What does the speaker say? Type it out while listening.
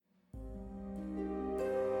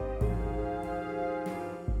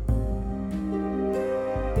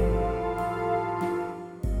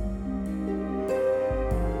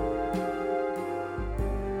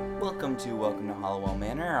to Welcome to Hollowell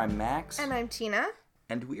Manor. I'm Max. And I'm Tina.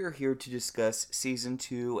 And we are here to discuss Season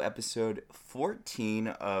 2, Episode 14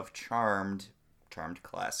 of Charmed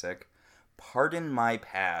Classic, Pardon My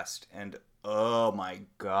Past. And oh my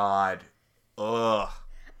god. Ugh.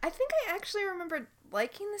 I think I actually remember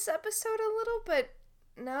liking this episode a little, but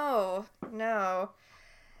no.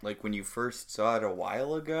 Like when you first saw it a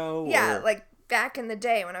while ago? Yeah, or... like back in the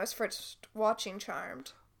day when I was first watching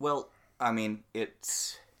Charmed. Well, I mean,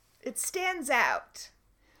 It stands out.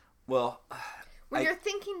 Well... When you're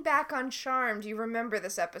thinking back on Charmed, you remember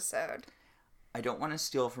this episode. I don't want to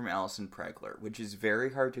steal from Alison Pregler, which is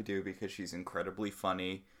very hard to do because she's incredibly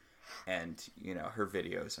funny and, you know, her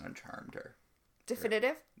videos on Charmed are...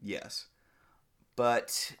 Definitive? Yes.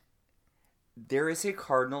 But there is a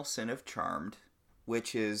cardinal sin of Charmed,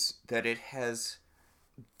 which is that it has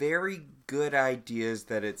very good ideas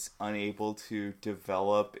that it's unable to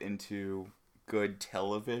develop into good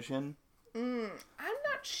television. I'm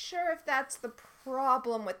not sure if that's the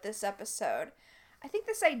problem with this episode. I think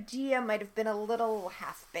this idea might have been a little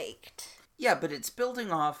half-baked. Yeah, but it's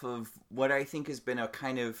building off of what I think has been a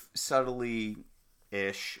kind of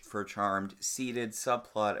subtly-ish for Charmed seeded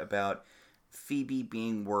subplot about Phoebe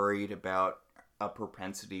being worried about a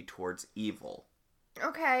propensity towards evil.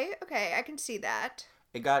 Okay, I can see that.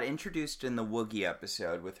 It got introduced in the Woogie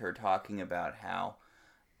episode with her talking about how,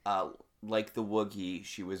 like the Woogie,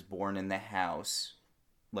 she was born in the house,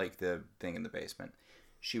 like the thing in the basement.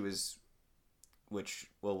 She was, which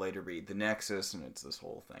will later be the Nexus, and it's this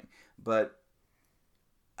whole thing. But,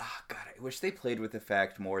 God, I wish they played with the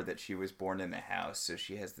fact more that she was born in the house, so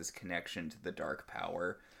she has this connection to the dark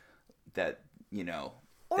power that, you know...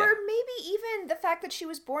 Or maybe even the fact that she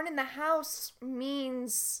was born in the house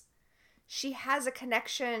means she has a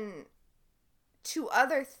connection to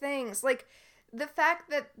other things. Like, the fact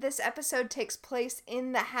that this episode takes place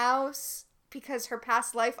in the house because her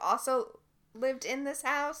past life also lived in this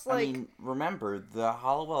house. Like, I mean, remember, the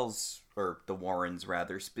Hollowells, or the Warrens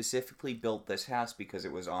rather, specifically built this house because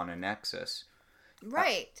it was on a Nexus.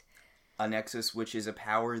 Right. A Nexus which is a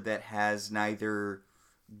power that has neither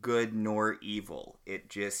good nor evil. It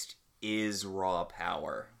just is raw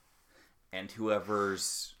power. And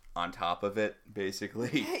whoever's on top of it,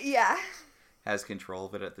 basically, Yeah. has control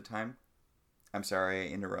of it at the time. I'm sorry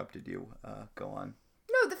I interrupted you. Go on.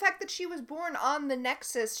 No, the fact that she was born on the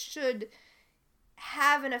Nexus should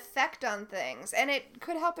have an effect on things. And it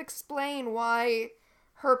could help explain why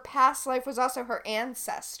her past life was also her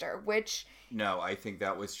ancestor, which... No, I think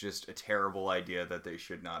that was just a terrible idea that they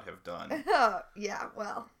should not have done. Yeah,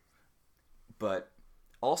 well. But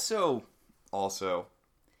also, I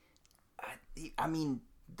mean,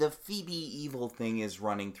 the Phoebe evil thing is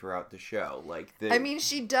running throughout the show. I mean,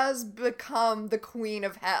 she does become the queen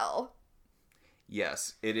of hell.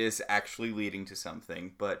 Yes, it is actually leading to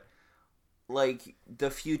something, but, like,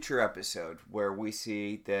 the future episode where we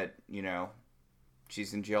see that, you know,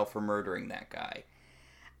 she's in jail for murdering that guy.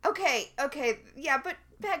 Okay, yeah, but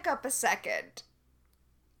back up a second.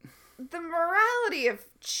 The morality of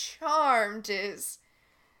Charmed is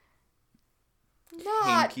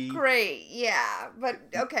not Hinky. great, yeah, but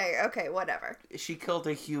okay, whatever. She killed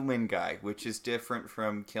a human guy, which is different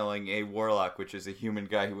from killing a warlock, which is a human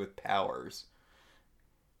guy with powers.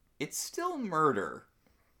 It's still murder.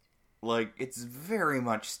 Like, it's very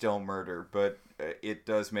much still murder, but it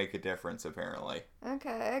does make a difference, apparently.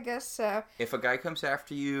 Okay, I guess so. If a guy comes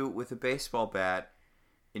after you with a baseball bat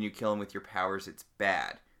and you kill him with your powers, it's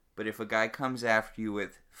bad. But if a guy comes after you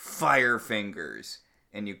with fire fingers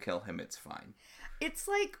and you kill him, it's fine. It's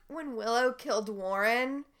like when Willow killed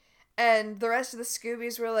Warren, and the rest of the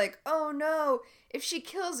Scoobies were like, oh no, if she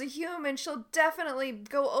kills a human, she'll definitely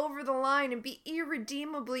go over the line and be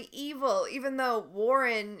irredeemably evil, even though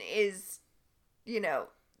Warren is, you know,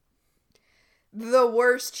 the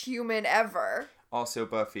worst human ever. Also,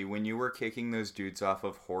 Buffy, when you were kicking those dudes off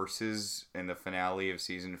of horses in the finale of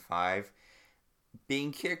Season 5,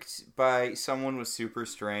 being kicked by someone with super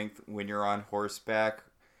strength when you're on horseback,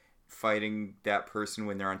 fighting that person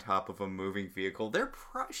when they're on top of a moving vehicle,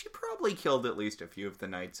 she probably killed at least a few of the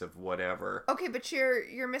Knights of whatever. Okay, but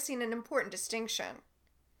you're missing an important distinction.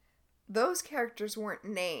 Those characters weren't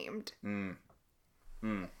named.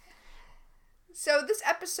 So this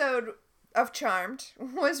episode of Charmed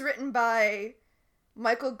was written by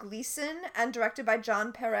Michael Gleason and directed by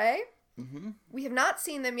John Perret. Mm-hmm. We have not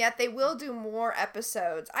seen them yet. They will do more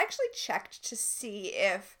episodes. I actually checked to see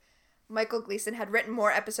if Michael Gleason had written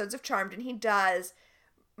more episodes of Charmed, and he does.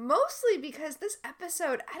 Mostly because this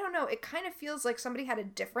episode, I don't know, it kind of feels like somebody had a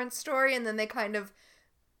different story and then they kind of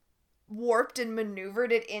warped and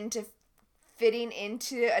maneuvered it into fitting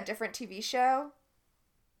into a different TV show.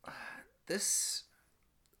 This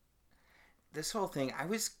whole thing, I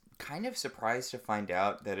was kind of surprised to find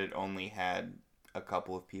out that it only had a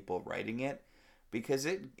couple of people writing it, because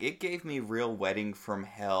it gave me real Wedding from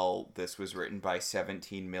Hell, this was written by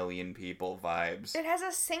 17 million people vibes. It has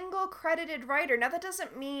a single credited writer. Now, that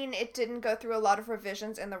doesn't mean it didn't go through a lot of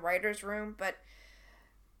revisions in the writer's room, but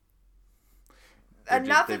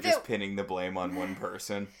they're just pinning the blame on one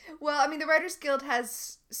person. Well, I mean, the Writers Guild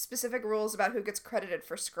has specific rules about who gets credited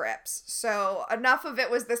for scripts, so enough of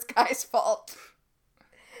it was this guy's fault.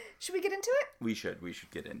 Should we get into it? We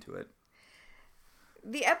should get into it.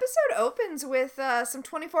 The episode opens with some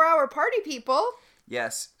 24-hour party people.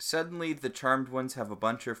 Yes, suddenly the Charmed Ones have a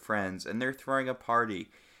bunch of friends, and they're throwing a party.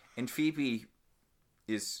 And Phoebe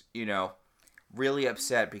is, really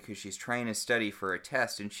upset because she's trying to study for a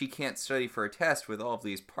test, and she can't study for a test with all of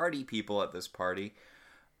these party people at this party.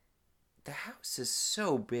 The house is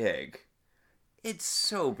so big. It's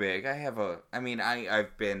so big.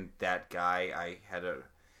 I've been that guy.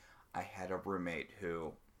 I had a roommate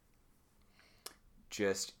who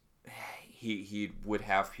just he would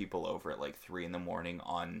have people over at like 3 a.m.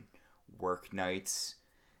 on work nights,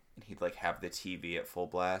 and he'd like have the TV at full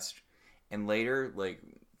blast, and later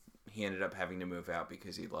he ended up having to move out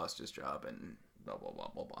because he lost his job and blah blah blah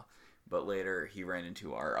blah blah. But later he ran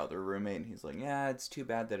into our other roommate, and he's like, yeah, it's too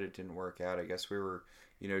bad that it didn't work out. I guess we were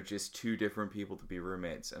just two different people to be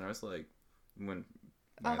roommates. And I was like, when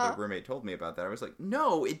my other roommate told me about that, I was like,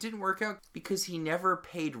 no, it didn't work out because he never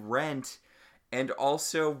paid rent and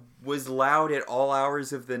also was loud at all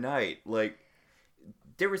hours of the night. Like,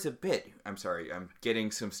 there was a bit, I'm sorry, I'm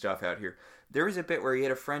getting some stuff out here. There was a bit where he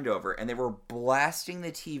had a friend over, and they were blasting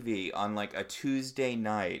the TV on like a Tuesday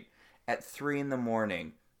night at 3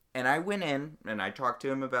 a.m. And I went in, and I talked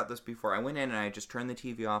to him about this before. I went in and I just turned the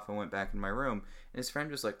TV off and went back in my room. And his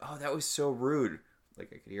friend was like, oh, that was so rude. Like,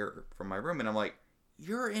 I could hear it from my room. And I'm like,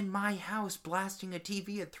 you're in my house blasting a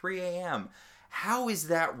TV at 3 a.m. How is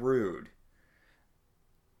that rude?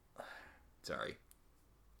 Sorry.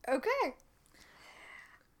 Okay.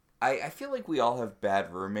 I feel like we all have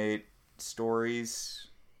bad roommate stories.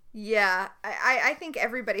 Yeah, I think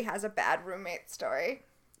everybody has a bad roommate story.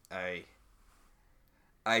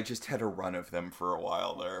 I just had a run of them for a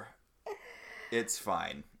while there. It's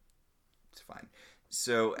fine. It's fine.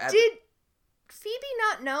 So did Phoebe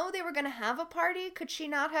not know they were going to have a party? Could she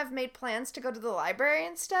not have made plans to go to the library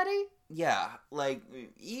and study? Yeah, like,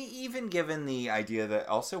 even given the idea that,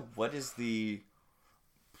 also, what is the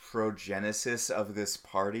progenesis of this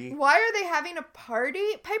party? Why are they having a party?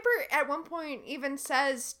 Piper at one point even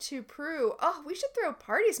says to Prue, oh, we should throw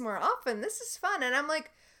parties more often. This is fun. And I'm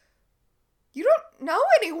like, you don't know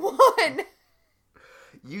anyone.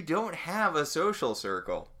 You don't have a social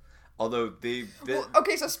circle. Although Well,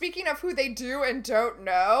 okay, so speaking of who they do and don't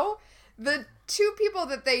know, the two people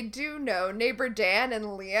that they do know, neighbor Dan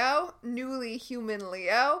and Leo, newly human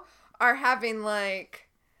Leo, are having like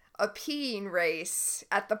a peeing race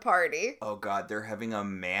at the party. Oh god, they're having a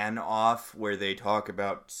man-off where they talk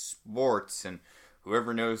about sports, and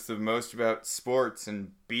whoever knows the most about sports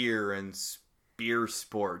and beer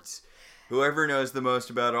sports, whoever knows the most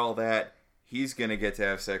about all that, he's gonna get to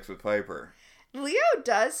have sex with Piper. Leo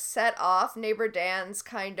does set off neighbor Dan's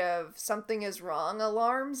kind of something is wrong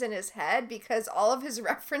alarms in his head, because all of his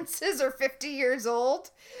references are 50 years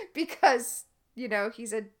old, because,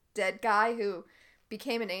 he's a dead guy who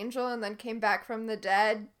became an angel and then came back from the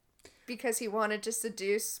dead because he wanted to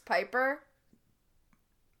seduce Piper.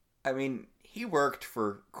 I mean, he worked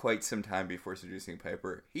for quite some time before seducing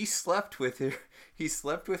Piper. He slept with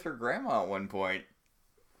her grandma at one point.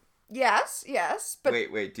 Yes, but...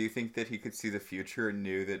 Wait, do you think that he could see the future and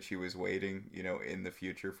knew that she was waiting, in the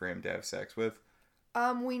future for him to have sex with?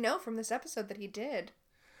 We know from this episode that he did.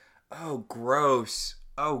 Oh, gross.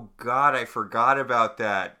 Oh, God, I forgot about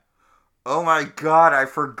that. Oh, my God, I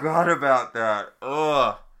forgot about that.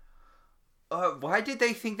 Ugh. Why did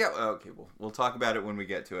they think that? Okay, we'll talk about it when we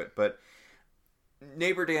get to it, but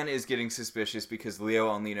neighbor Dan is getting suspicious because Leo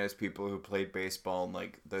only knows people who played baseball in,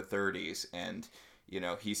 like, the 30s, and...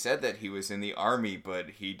 he said that he was in the army,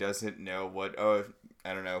 but he doesn't know what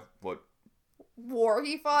war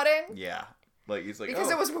he fought in? Yeah. Like, he's like,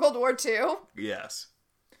 because it was World War II? Yes.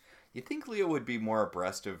 You think Leo would be more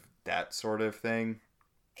abreast of that sort of thing?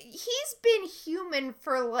 He's been human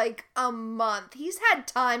for, like, a month. He's had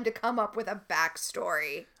time to come up with a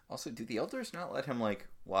backstory. Also, do the elders not let him, like,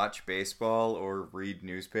 watch baseball or read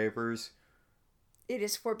newspapers? It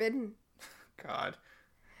is forbidden. God.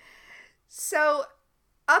 So,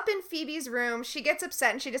 up in Phoebe's room. She gets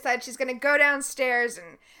upset and she decides she's going to go downstairs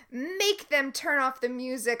and make them turn off the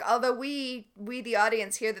music. Although we the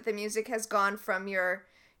audience hear that the music has gone from your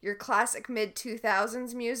classic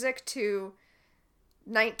mid-2000s music to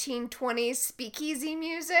 1920s speakeasy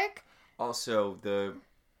music. Also,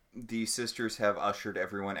 the sisters have ushered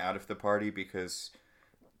everyone out of the party because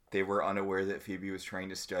they were unaware that Phoebe was trying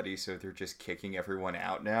to study, so they're just kicking everyone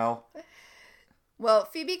out now. Well,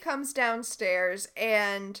 Phoebe comes downstairs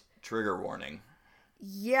and... Trigger warning.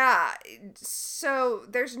 Yeah, so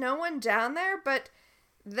there's no one down there, but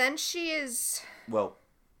then she is... Well,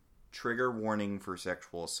 trigger warning for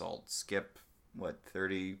sexual assault. Skip,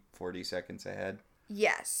 30, 40 seconds ahead?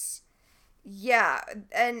 Yes. Yeah,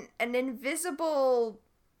 and an invisible...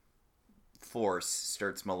 force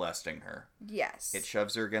starts molesting her. Yes. It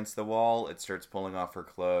shoves her against the wall, it starts pulling off her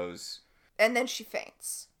clothes. And then she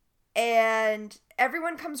faints. And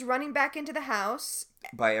everyone comes running back into the house.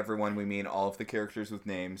 By everyone, we mean all of the characters with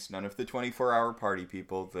names, none of the 24-hour party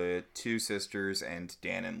people, the two sisters, and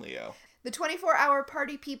Dan and Leo. The 24-hour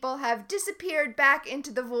party people have disappeared back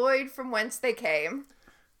into the void from whence they came.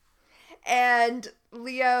 And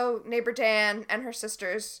Leo, neighbor Dan, and her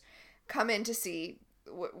sisters come in to see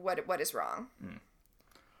what is wrong.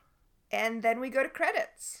 And then we go to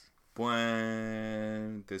credits.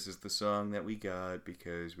 When this is the song that we got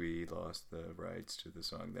because we lost the rights to the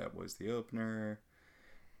song that was the opener.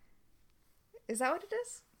 Is that what it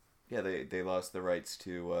is? Yeah, they lost the rights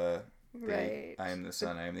to right. I Am the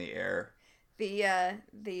Sun, I Am the Air. The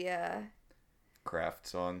Kraft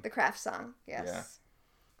song. The Kraft song, yes. Yeah.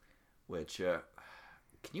 Which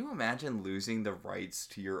can you imagine losing the rights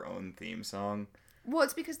to your own theme song? Well,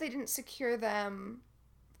 it's because they didn't secure them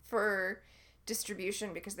for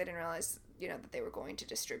distribution because they didn't realize, that they were going to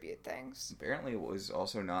distribute things. Apparently it was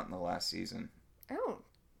also not in the last season. Oh,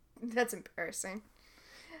 that's embarrassing.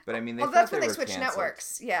 But I mean, that's when they switched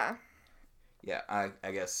networks. Yeah. Yeah,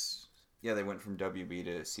 I guess. Yeah, they went from WB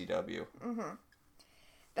to CW. Mm-hmm.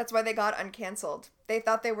 That's why they got uncanceled. They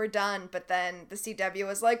thought they were done, but then the CW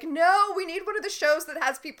was like, no, we need one of the shows that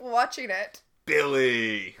has people watching it.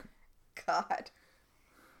 Billy! God.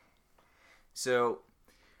 So,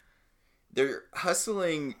 they're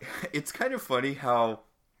hustling. It's kind of funny how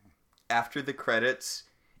after the credits,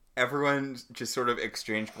 everyone just sort of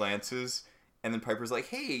exchanged glances, and then Piper's like,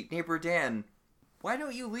 hey, neighbor Dan, why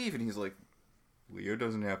don't you leave? And he's like, Leo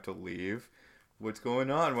doesn't have to leave. What's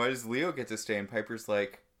going on? Why does Leo get to stay? And Piper's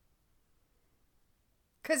like...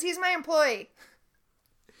 'Cause he's my employee.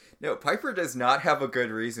 No, Piper does not have a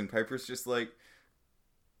good reason. Piper's just like,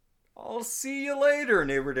 I'll see you later.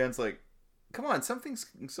 Neighbor Dan's like, come on, something's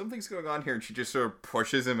going on here. And she just sort of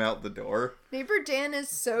pushes him out the door. Neighbor Dan is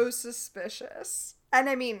so suspicious. And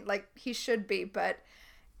I mean, he should be, but...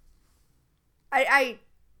 I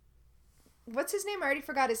what's his name? I already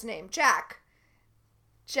forgot his name. Jack.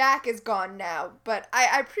 Jack is gone now, but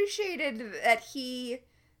I appreciated that he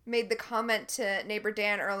made the comment to neighbor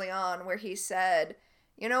Dan early on where he said,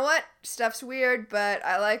 you know what? Stuff's weird, but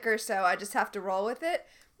I like her, so I just have to roll with it.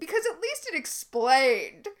 Because at least it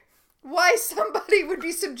explained why somebody would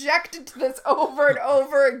be subjected to this over and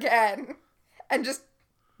over again and just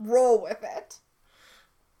roll with it.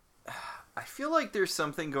 I feel like there's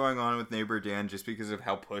something going on with neighbor Dan just because of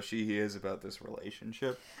how pushy he is about this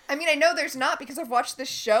relationship. I mean, I know there's not because I've watched this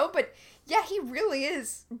show, but yeah, he really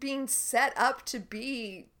is being set up to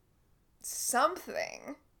be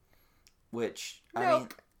something. Which, nope. I mean,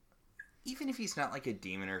 even if he's not like a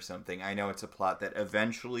demon or something, I know it's a plot that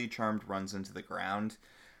eventually Charmed runs into the ground,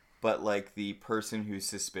 but like the person who's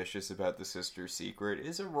suspicious about the sister's secret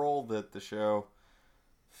is a role that the show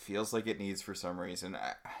feels like it needs for some reason.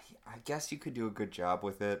 I guess you could do a good job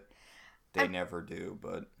with it. They never do,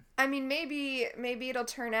 but... I mean, maybe it'll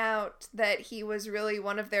turn out that he was really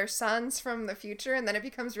one of their sons from the future, and then it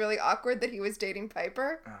becomes really awkward that he was dating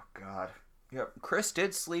Piper. Oh, God. Yeah, Chris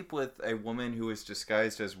did sleep with a woman who was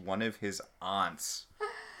disguised as one of his aunts.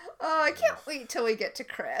 Oh, I can't wait till we get to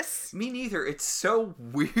Chris. Me neither. It's so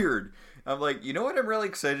weird. I'm like, you know what I'm really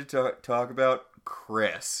excited to talk about?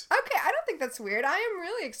 Chris. Okay, I don't think that's weird. I am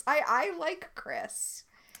really I like Chris.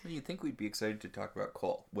 Well, you'd think we'd be excited to talk about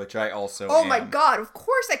Cole, which I also Oh am. my god, of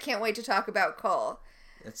course I can't wait to talk about Cole.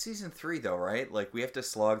 It's season 3 though, right? Like, we have to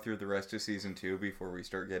slog through the rest of season 2 before we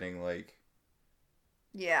start getting, like...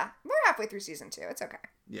 Yeah, we're halfway through season 2. It's okay.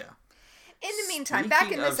 Yeah. In the meantime,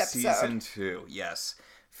 back in this episode. Season 2, yes.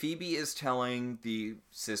 Phoebe is telling the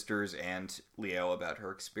sisters and Leo about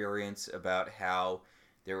her experience, about how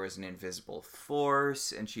there was an invisible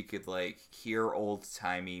force, and she could, like, hear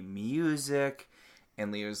old-timey music,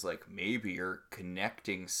 And Leo's like, maybe you're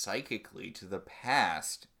connecting psychically to the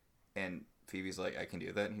past. And Phoebe's like, I can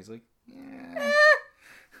do that. And he's like, yeah.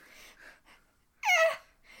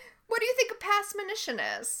 What do you think a past monition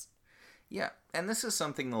is? Yeah, and this is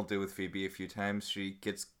something they'll do with Phoebe a few times. She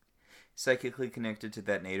gets psychically connected to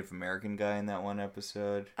that Native American guy in that one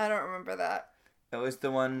episode. I don't remember that. That was the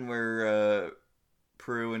one where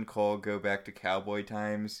Prue and Cole go back to cowboy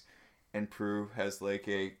times, and Prue has like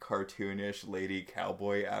a cartoonish lady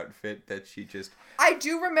cowboy outfit that she just... I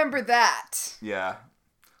do remember that. Yeah.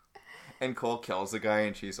 And Cole kills the guy,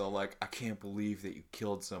 and she's all like, I can't believe that you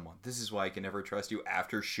killed someone. This is why I can never trust you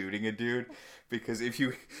after shooting a dude. Because if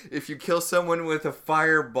you kill someone with a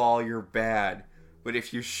fireball, you're bad. But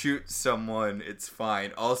if you shoot someone, it's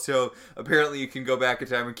fine. Also, apparently you can go back in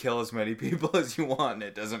time and kill as many people as you want, and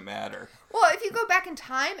it doesn't matter. Well, if you go back in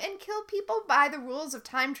time and kill people, by the rules of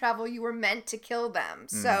time travel, you were meant to kill them.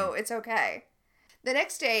 So it's okay. The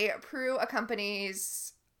next day, Prue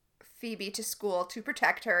accompanies Phoebe to school to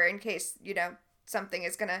protect her in case, something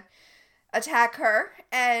is going to attack her.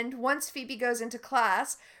 And once Phoebe goes into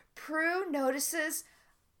class, Prue notices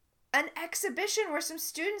an exhibition where some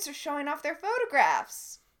students are showing off their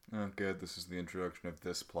photographs. Oh, good. This is the introduction of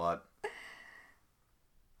this plot.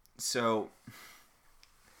 So,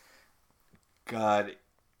 God,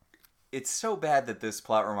 it's so bad that this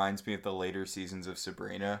plot reminds me of the later seasons of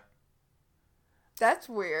Sabrina. That's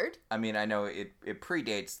weird. I mean, I know it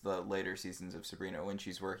predates the later seasons of Sabrina when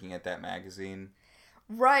she's working at that magazine.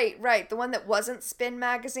 Right. The one that wasn't Spin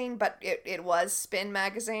Magazine, but it was Spin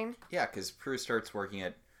Magazine. Yeah, because Prue starts working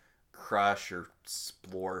at Crush or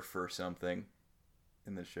Splorf or something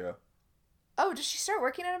in the show. Oh, does she start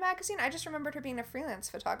working at a magazine? I just remembered her being a freelance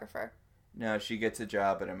photographer. No, she gets a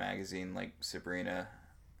job at a magazine like Sabrina,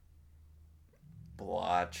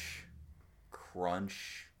 Blotch,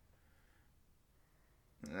 Crunch.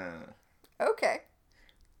 Okay.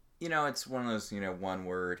 It's one of those, one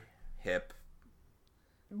word, hip.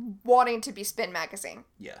 Wanting to be Spin Magazine.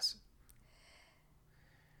 Yes.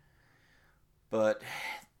 But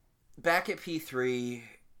back at P3,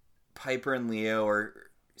 Piper and Leo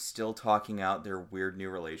are still talking out their weird new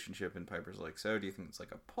relationship, and Piper's like, so do you think it's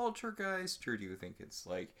like a poltergeist, or do you think it's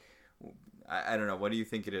like, I don't know, what do you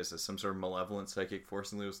think it is? Some sort of malevolent psychic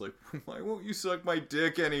force? And Leo's like, why won't you suck my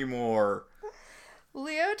dick anymore?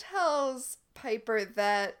 Leo tells Piper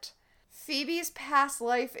that Phoebe's past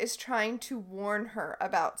life is trying to warn her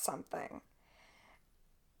about something.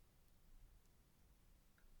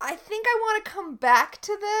 I think I want to come back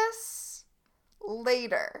to this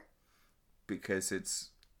later. Because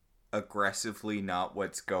it's aggressively not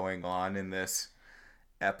what's going on in this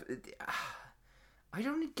I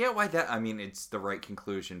don't get why that... I mean, it's the right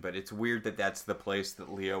conclusion, but it's weird that that's the place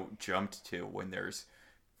that Leo jumped to when there's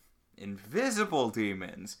invisible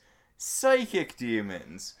demons, psychic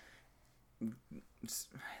demons.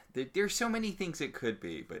 There's so many things it could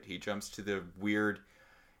be, but he jumps to the weird...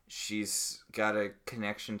 She's got a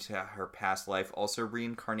connection to her past life. Also,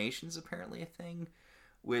 reincarnation's apparently a thing,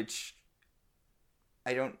 which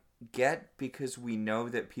I don't get because we know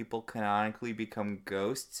that people canonically become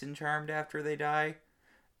ghosts in Charmed after they die,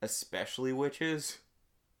 especially witches.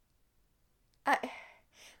 That's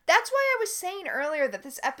why I was saying earlier that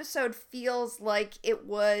this episode feels like it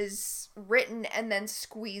was written and then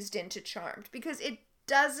squeezed into Charmed, because it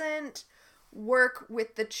doesn't work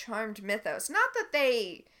with the Charmed mythos. Not that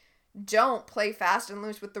they don't play fast and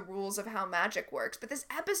loose with the rules of how magic works, but this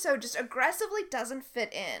episode just aggressively doesn't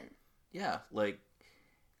fit in. Yeah, like,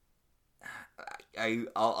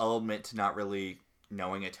 I'll admit to not really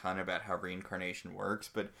knowing a ton about how reincarnation works,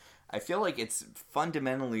 but I feel like it's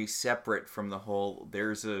fundamentally separate from the whole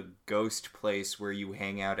there's a ghost place where you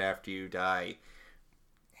hang out after you die.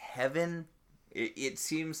 Heaven, it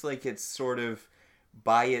seems like it's sort of,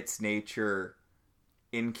 by its nature,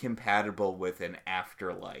 incompatible with an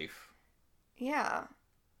afterlife. Yeah.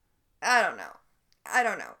 I don't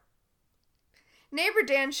know. Neighbor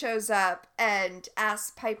Dan shows up and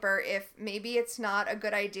asks Piper if maybe it's not a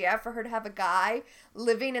good idea for her to have a guy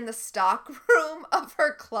living in the stock room of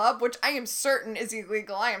her club, which I am certain is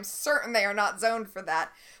illegal. I am certain they are not zoned for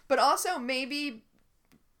that. But also maybe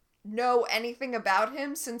know anything about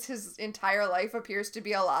him since his entire life appears to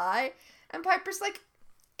be a lie. And Piper's like,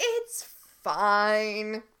 it's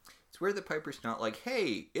fine. It's weird that Piper's not like,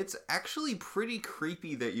 hey, it's actually pretty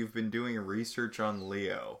creepy that you've been doing research on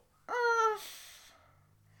Leo.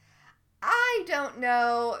 I don't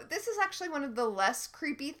know. This is actually one of the less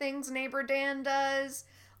creepy things Neighbor Dan does.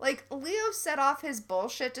 Like, Leo set off his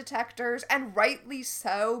bullshit detectors, and rightly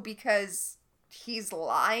so, because he's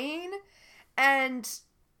lying. And,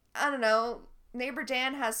 I don't know, Neighbor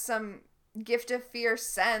Dan has some gift of fear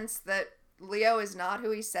sense that Leo is not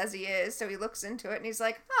who he says he is, so he looks into it and he's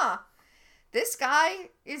like, this guy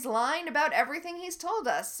is lying about everything he's told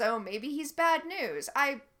us, so maybe he's bad news.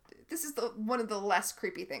 This is one of the less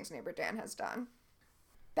creepy things Neighbor Dan has done.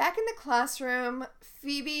 Back in the classroom,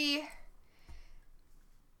 Phoebe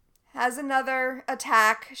has another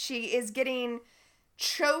attack. She is getting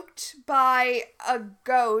choked by a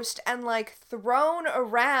ghost and, like, thrown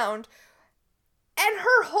around. And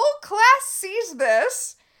her whole class sees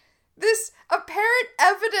this apparent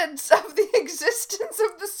evidence of the existence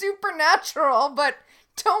of the supernatural, but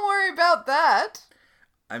don't worry about that.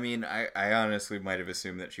 I mean, I honestly might have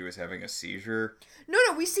assumed that she was having a seizure. No,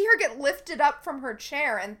 we see her get lifted up from her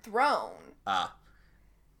chair and thrown.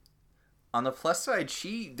 On the plus side,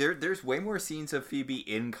 there's way more scenes of Phoebe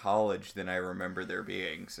in college than I remember there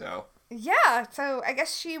being, so... Yeah, so I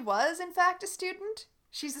guess she was, in fact, a student.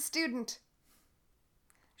 She's a student.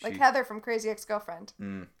 Like Heather from Crazy Ex-Girlfriend.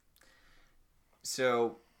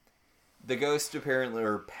 So, the ghost apparently,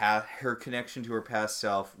 or her connection to her past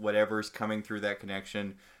self, whatever's coming through that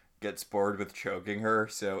connection, gets bored with choking her,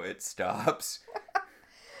 so it stops.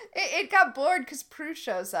 It got bored because Prue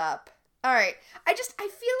shows up. All right. I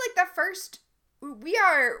feel like the first... We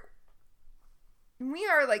are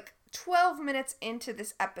like 12 minutes into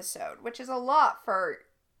this episode, which is a lot for,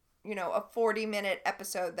 a 40-minute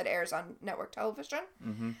episode that airs on network television.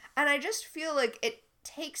 Mm-hmm. And I just feel like it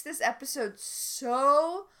takes this episode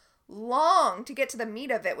so long to get to the meat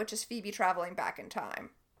of it, which is Phoebe traveling back in time.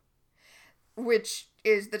 Which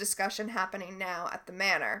is the discussion happening now at the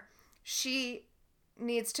manor. She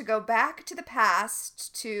needs to go back to the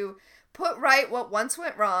past to put right what once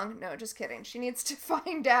went wrong. No, just kidding. She needs to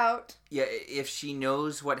find out. Yeah, if she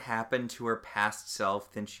knows what happened to her past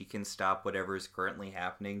self, then she can stop whatever is currently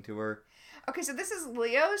happening to her. Okay, so this is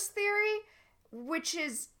Leo's theory, which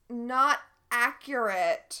is not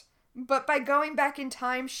accurate. But by going back in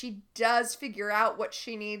time, she does figure out what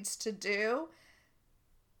she needs to do.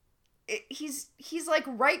 He's like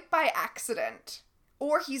right by accident.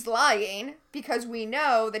 Or he's lying because we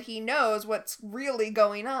know that he knows what's really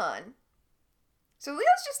going on. So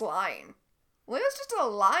Leo's just lying. Leo's just a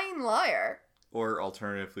lying liar. Or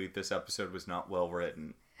alternatively, this episode was not well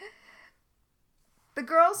written. The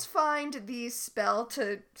girls find the spell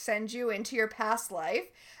to send you into your past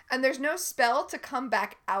life, and there's no spell to come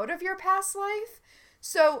back out of your past life.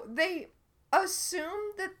 So they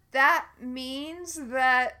assume that means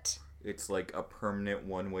that... It's like a permanent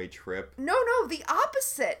one-way trip. No, the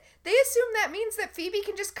opposite. They assume that means that Phoebe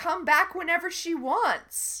can just come back whenever she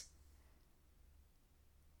wants.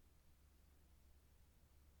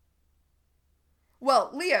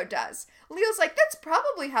 Well, Leo does. Leo's like, that's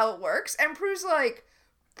probably how it works. And Prue's like,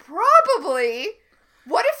 probably?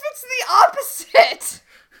 What if it's the opposite?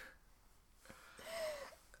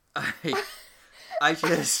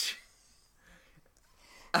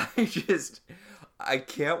 I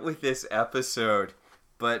can't with this episode,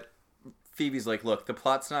 but Phoebe's like, look, the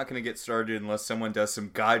plot's not going to get started unless someone does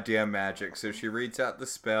some goddamn magic. So she reads out the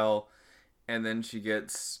spell, and then she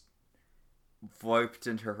gets wiped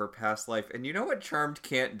into her past life. And you know what Charmed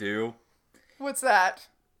can't do? What's that?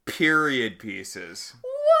 Period pieces.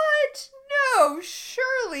 What? No,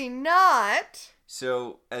 surely not.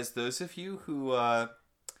 So, as those of you who, are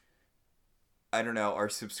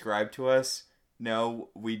subscribed to us, no,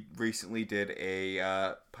 we recently did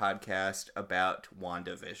a podcast about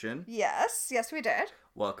WandaVision. Yes, we did.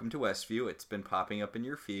 Welcome to Westview. It's been popping up in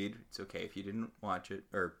your feed. It's okay if you didn't watch it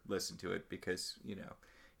or listen to it because,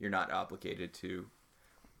 you're not obligated to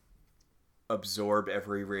absorb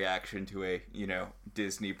every reaction to a,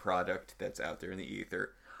 Disney product that's out there in the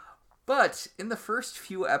ether. But in the first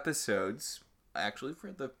few episodes, actually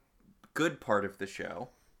for the good part of the show...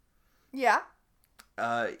 Yeah.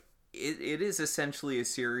 It is essentially a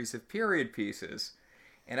series of period pieces.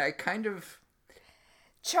 And I kind of...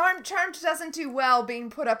 Charmed doesn't do well being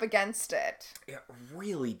put up against it. It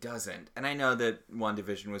really doesn't. And I know that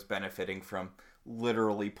WandaVision was benefiting from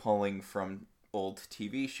literally pulling from old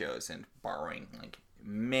TV shows and borrowing, like,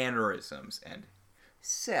 mannerisms and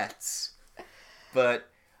sets. But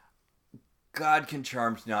God, can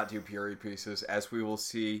Charmed not do period pieces, as we will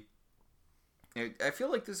see. I feel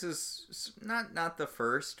like this is not the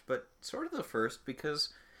first, but sort of the first, because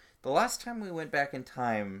the last time we went back in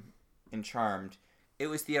time in Charmed, it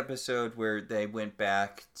was the episode where they went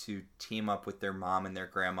back to team up with their mom and their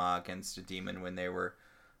grandma against a demon when they were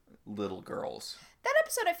little girls. That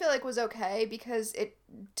episode I feel like was okay because it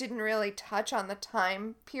didn't really touch on the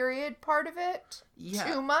time period part of it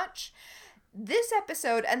too much. This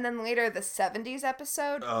episode, and then later the 70s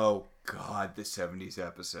episode. Oh, God, the 70s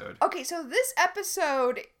episode. Okay, so this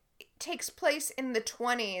episode takes place in the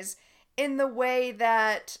 20s in the way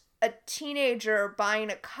that a teenager buying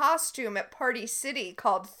a costume at Party City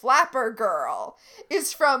called Flapper Girl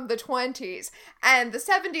is from the 20s. And the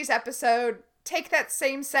 70s episode, take that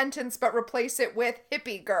same sentence but replace it with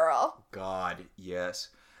Hippie Girl. God, yes.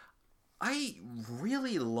 I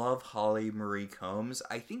really love Holly Marie Combs.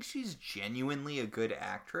 I think she's genuinely a good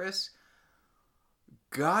actress.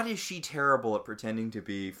 God, is she terrible at pretending to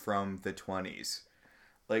be from the 20s.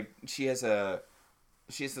 Like, she has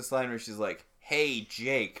this line where she's like, "Hey,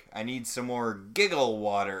 Jake, I need some more giggle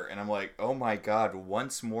water." And I'm like, oh my God,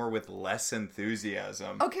 once more with less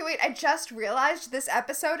enthusiasm. Okay, wait, I just realized this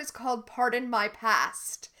episode is called Pardon My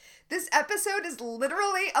Past. This episode is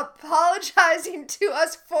literally apologizing to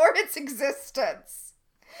us for its existence.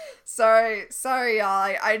 Sorry,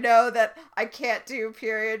 y'all. I know that I can't do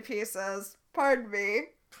period pieces. Pardon me.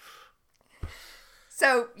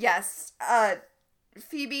 So, yes,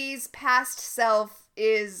 Phoebe's past self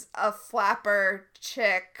is a flapper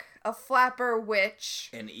chick, a flapper witch.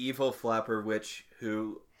 An evil flapper witch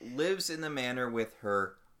who lives in the manor with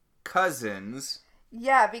her cousins.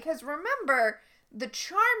 Yeah, because remember, the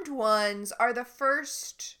Charmed Ones are the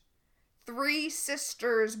first 3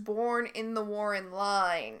 sisters born in the Warren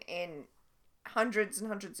line in hundreds and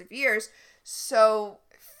hundreds of years. So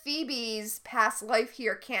Phoebe's past life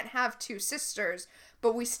here can't have 2 sisters,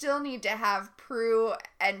 but we still need to have Prue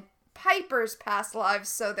and Piper's past lives,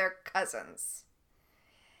 so they're cousins.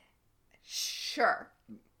 Sure.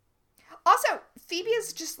 Also, Phoebe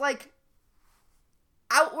is just like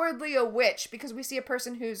outwardly a witch because we see a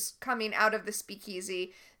person who's coming out of the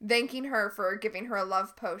speakeasy thanking her for giving her a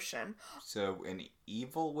love potion. So an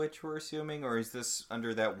evil witch, we're assuming? Or is this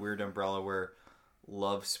under that weird umbrella where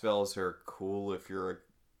love spells are cool if you're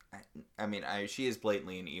she is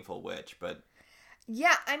blatantly an evil witch, but...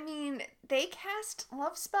 Yeah, I mean, they cast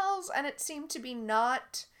love spells and it seemed to be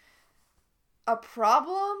not a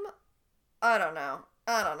problem. I don't know.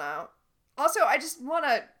 Also, I just want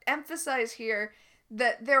to emphasize here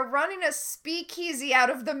that they're running a speakeasy out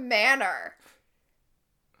of the manor.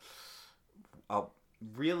 A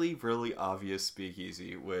really, really obvious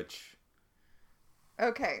speakeasy, which...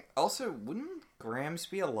 Okay. Also, wouldn't Grams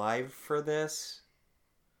be alive for this?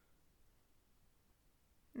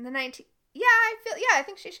 In the 19... Yeah, I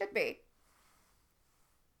think she should be.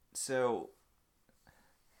 So,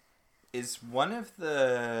 is one of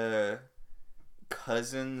the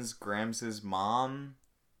cousins Grams's mom?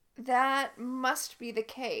 That must be the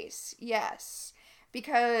case, yes.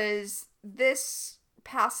 Because this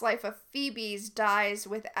past life of Phoebe's dies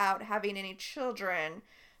without having any children.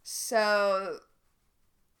 So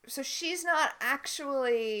she's not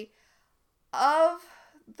actually of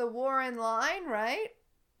the Warren line, right?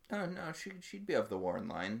 Oh, no, she'd be of the Warren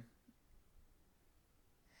line.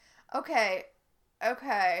 Okay.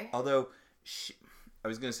 Although,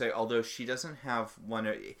 although she doesn't have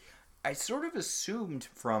one... I sort of assumed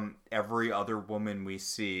from every other woman we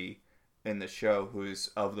see in the show who's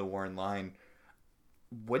of the Warren line,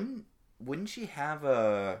 wouldn't she have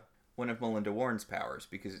one of Melinda Warren's powers?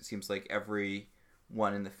 Because it seems like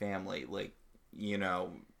everyone in the family, like,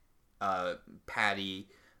 Patty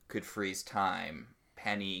could freeze time,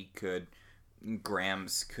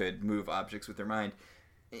 Grams could move objects with their mind.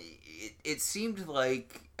 It seemed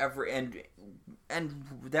like and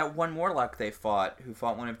that one Morlock they fought, who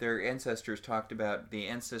fought one of their ancestors, talked about the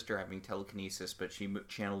ancestor having telekinesis, but she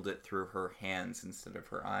channeled it through her hands instead of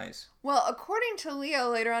her eyes. Well, according to Leo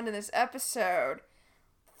later on in this episode,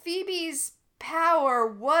 Phoebe's power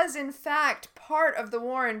was in fact part of the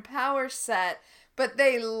Warren power set, but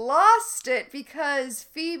they lost it because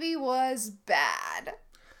Phoebe was bad.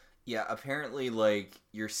 Yeah, apparently, like,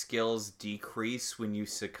 your skills decrease when you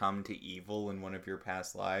succumb to evil in one of your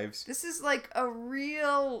past lives. This is like a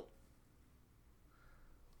real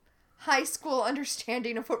high school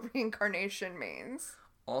understanding of what reincarnation means.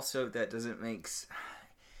 Also, that doesn't make...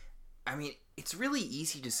 I mean, it's really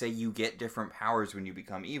easy to say you get different powers when you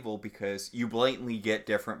become evil because you blatantly get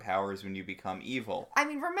different powers when you become evil. I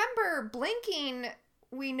mean, remember, blinking,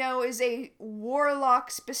 we know, is a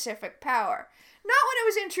warlock-specific power. Not when it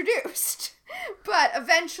was introduced, but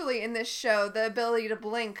eventually in this show, the ability to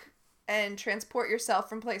blink and transport yourself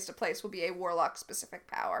from place to place will be a warlock-specific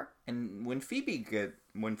power. And when Phoebe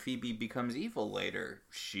becomes evil later,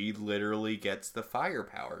 she literally gets the fire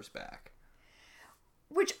powers back.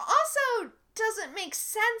 Which also doesn't make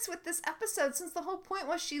sense with this episode, since the whole point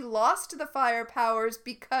was she lost the fire powers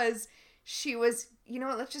because she was,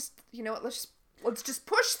 let's just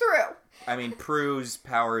push through. I mean, Prue's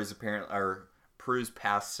power is Prue's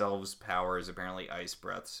past self's power is apparently ice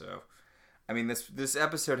breath, so... I mean, this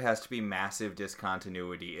episode has to be massive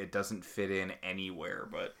discontinuity. It doesn't fit in anywhere,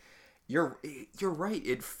 but... You're right.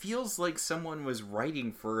 It feels like someone was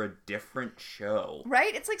writing for a different show.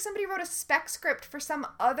 Right? It's like somebody wrote a spec script for some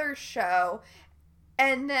other show,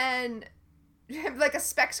 and then like a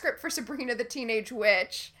spec script for Sabrina the Teenage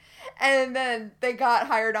Witch, and then they got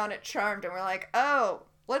hired on at Charmed and were like, oh,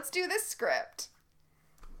 let's do this script.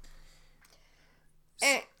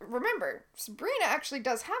 And remember, Sabrina actually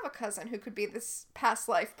does have a cousin who could be this past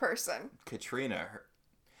life person. Katrina.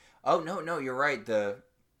 Oh, no, you're right.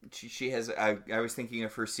 She has... I was thinking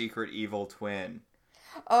of her secret evil twin.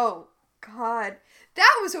 Oh, God.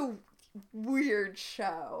 That was a weird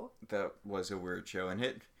show. That was a weird show, and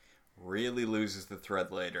it really loses the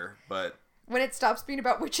thread later, but... When it stops being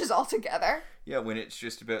about witches altogether. Yeah, when it's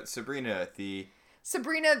just about Sabrina, the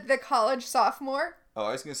college sophomore. Oh,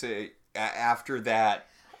 I was going to say, after that,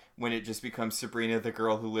 when it just becomes Sabrina, the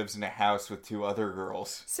girl who lives in a house with two other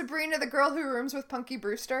girls. Sabrina, the girl who rooms with Punky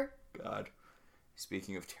Brewster. God.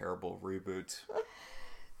 Speaking of terrible reboots.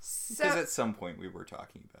 So, because at some point we were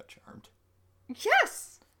talking about Charmed.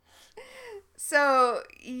 Yes! So,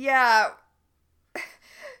 yeah.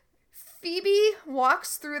 Phoebe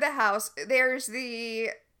walks through the house. There's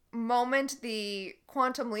the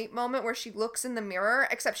quantum leap moment where she looks in the mirror,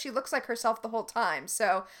 except she looks like herself the whole time.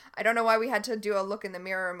 So, I don't know why we had to do a look in the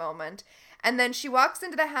mirror moment. And then she walks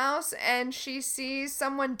into the house and she sees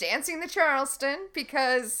someone dancing the Charleston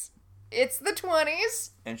because... it's the 20s.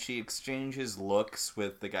 And she exchanges looks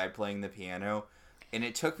with the guy playing the piano. And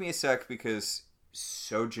it took me a sec because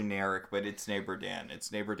so generic, but it's Neighbor Dan.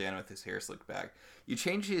 It's Neighbor Dan with his hair slicked back. You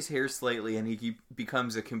change his hair slightly and he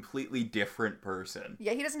becomes a completely different person.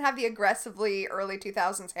 Yeah, he doesn't have the aggressively early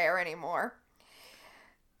 2000s hair anymore.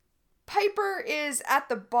 Piper is at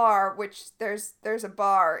the bar, which there's a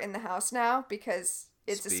bar in the house now because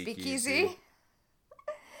it's a speakeasy.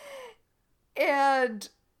 And...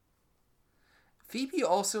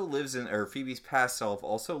 Phoebe's past self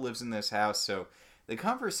also lives in this house, so the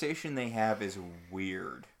conversation they have is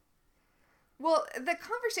weird. Well, the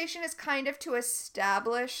conversation is kind of to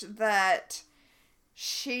establish that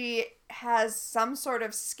she has some sort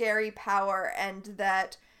of scary power and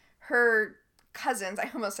that her cousins,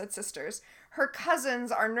 I almost said sisters, her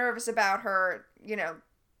cousins are nervous about her,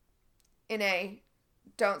 in a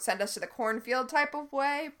don't send us to the cornfield type of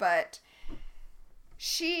way, but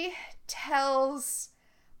she tells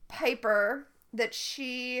Piper that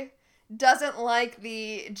she doesn't like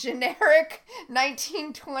the generic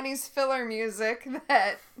 1920s filler music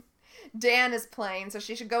that Dan is playing, so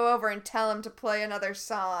she should go over and tell him to play another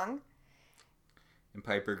song. And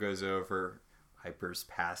Piper's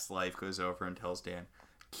past life goes over and tells Dan,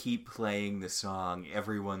 keep playing the song,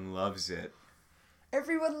 everyone loves it.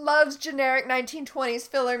 Everyone loves generic 1920s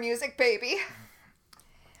filler music, baby.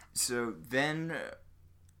 So then...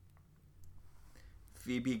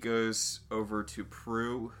 Phoebe goes over to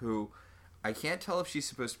Prue, who I can't tell if she's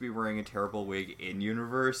supposed to be wearing a terrible wig in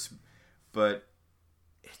universe, but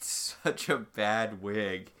it's such a bad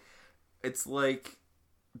wig. It's like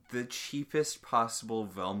the cheapest possible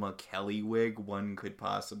Velma Kelly wig one could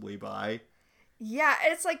possibly buy. Yeah,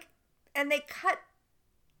 it's like, and they cut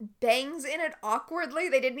bangs in it awkwardly.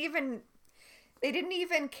 They didn't even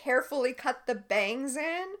carefully cut the bangs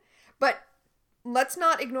in, but let's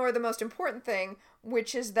not ignore the most important thing,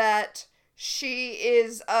 which is that she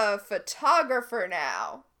is a photographer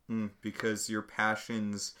now. Because your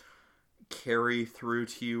passions carry through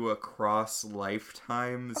to you across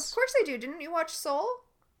lifetimes. Of course they do. Didn't you watch Soul?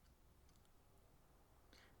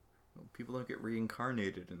 Well, people don't get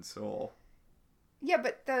reincarnated in Soul. Yeah,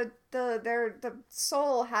 but the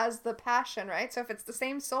soul has the passion, right? So if it's the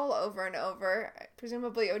same soul over and over,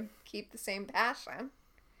 presumably it would keep the same passion.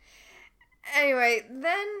 Anyway,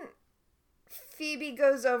 then Phoebe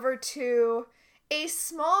goes over to a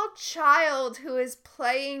small child who is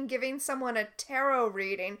giving someone a tarot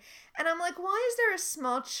reading. And I'm like, why is there a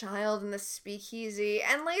small child in the speakeasy?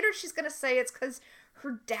 And later she's going to say it's because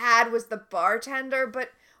her dad was the bartender, but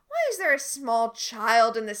why is there a small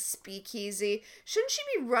child in the speakeasy? Shouldn't she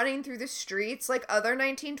be running through the streets like other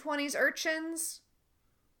 1920s urchins?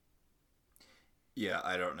 Yeah,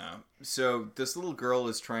 I don't know. So this little girl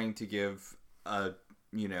is trying to give a,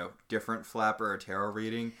 different flapper a tarot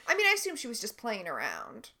reading. I mean, I assume she was just playing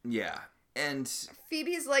around. Yeah, and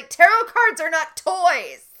Phoebe's like, tarot cards are not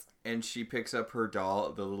toys! And she picks up her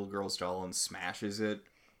doll, the little girl's doll, and smashes it.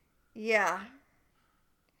 Yeah.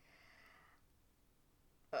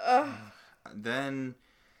 Ugh. Then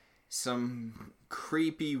some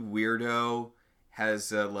creepy weirdo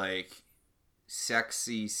has a,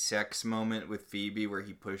 sexy sex moment with Phoebe where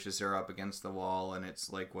he pushes her up against the wall and it's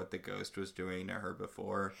like what the ghost was doing to her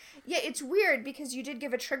before. Yeah, it's weird because you did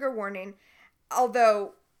give a trigger warning.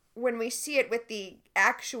 Although when we see it with the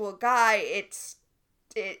actual guy, it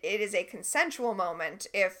is a consensual moment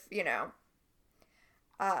if,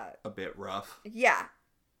 a bit rough. Yeah.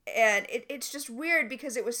 And it's just weird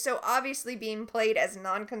because it was so obviously being played as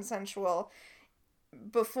non-consensual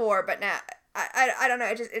before, but now I don't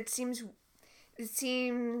know, it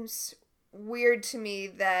seems weird to me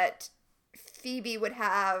that Phoebe would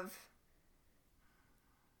have,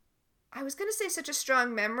 I was going to say, such a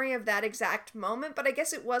strong memory of that exact moment, but I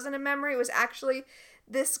guess it wasn't a memory. It was actually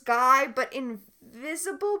this guy, but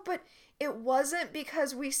invisible, but it wasn't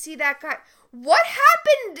because we see that guy. What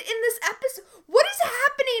happened in this episode? What is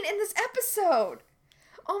happening in this episode?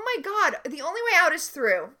 Oh my god, the only way out is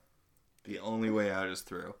through. The only way out is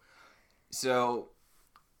through. So,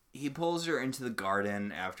 he pulls her into the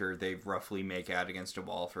garden after they roughly make out against a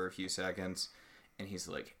wall for a few seconds, and he's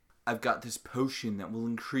like, I've got this potion that will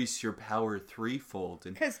increase your power threefold.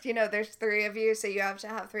 Because, there's 3 of you, so you have to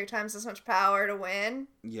have 3 times as much power to win.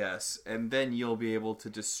 Yes, and then you'll be able to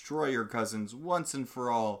destroy your cousins once and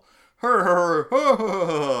for all.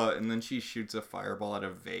 And then she shoots a fireball at a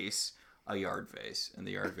vase, a yard vase, and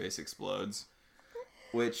the yard vase explodes.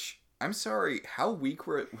 Which, I'm sorry, how weak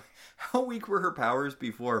were her powers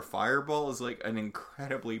before? Fireball is like an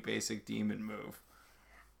incredibly basic demon move.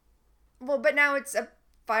 Well, but now it's a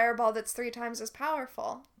fireball that's 3 times as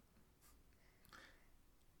powerful.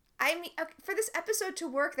 I mean, for this episode to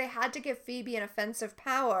work, they had to give Phoebe an offensive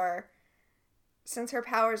power, since her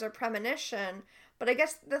powers are premonition. But I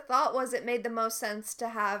guess the thought was it made the most sense to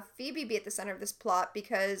have Phoebe be at the center of this plot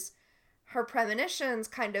because her premonitions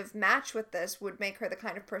kind of match with this, would make her the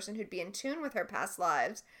kind of person who'd be in tune with her past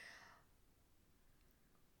lives.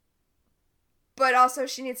 But also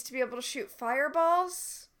she needs to be able to shoot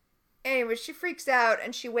fireballs. Anyway, she freaks out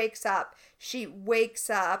and she wakes up. She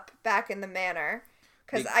wakes up back in the manor.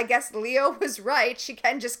 Because I guess Leo was right. She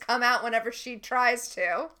can just come out whenever she tries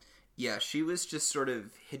to. Yeah, she was just sort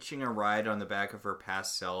of hitching a ride on the back of her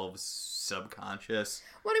past self's subconscious.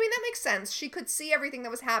 Well, I mean, that makes sense. She could see everything that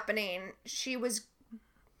was happening. She was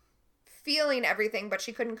feeling everything, but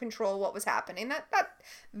she couldn't control what was happening.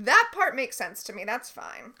 That part makes sense to me. That's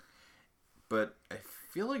fine. But I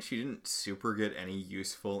feel like she didn't super get any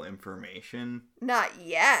useful information. Not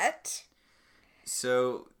yet.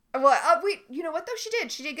 So... Well, wait, you know what, though? She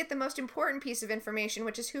did. She did get the most important piece of information,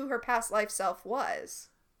 which is who her past life self was.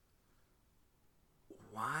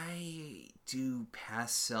 Why do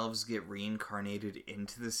past selves get reincarnated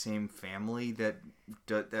into the same family? That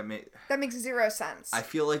makes 0 sense. I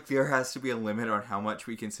feel like there has to be a limit on how much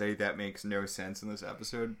we can say that makes no sense in this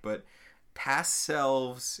episode, but past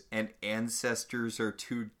selves and ancestors are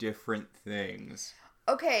 2 different things.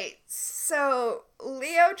 Okay, so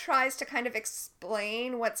Leo tries to kind of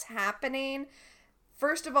explain what's happening.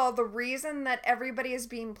 First of all, the reason that everybody is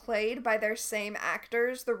being played by their same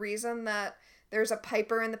actors, the reason that there's a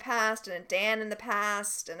Piper in the past, and a Dan in the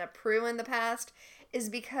past, and a Prue in the past, is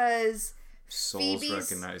because souls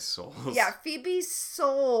recognize souls. Yeah, Phoebe's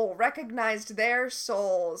soul recognized their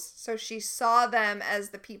souls, so she saw them as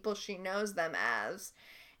the people she knows them as.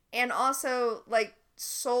 And also,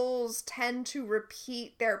 souls tend to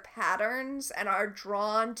repeat their patterns and are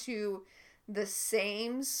drawn to the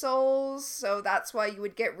same souls, so that's why you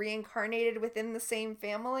would get reincarnated within the same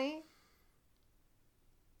family.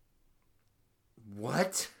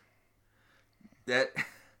 What? That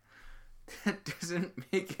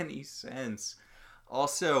doesn't make any sense.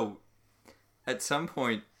 Also, at some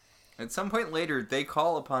point later, they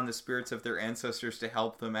call upon the spirits of their ancestors to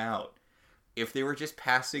help them out. If they were just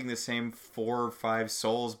passing the same 4 or 5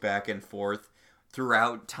 souls back and forth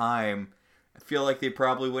throughout time, I feel like they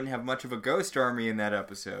probably wouldn't have much of a ghost army in that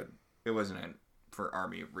episode. It wasn't for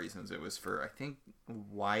army reasons. It was for, I think,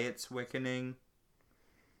 Wyatt's Wickening,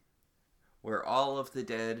 where all of the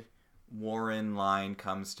dead Warren line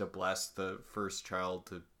comes to bless the first child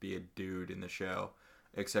to be a dude in the show,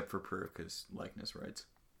 except for Prue, because likeness rights.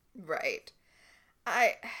 Right.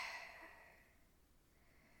 I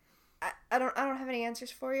don't have any answers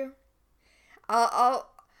for you. You have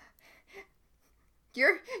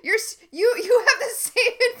the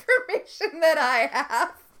same information that I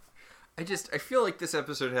have. I feel like this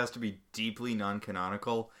episode has to be deeply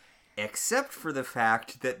non-canonical, except for the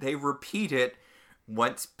fact that they repeat it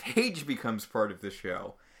once Paige becomes part of the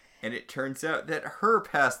show. And it turns out that her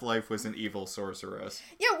past life was an evil sorceress.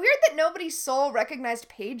 Yeah, weird that nobody's soul recognized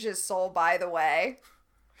Paige's soul, by the way.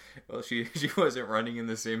 Well, she wasn't running in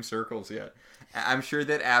the same circles yet. I'm sure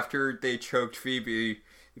that after they choked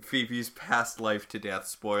Phoebe's past life to death,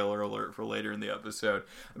 spoiler alert for later in the episode,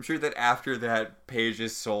 I'm sure that after that,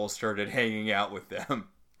 Paige's soul started hanging out with them.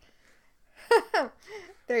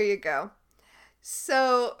 There you go.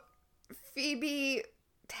 So Phoebe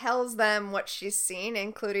tells them what she's seen,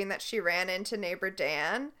 including that she ran into neighbor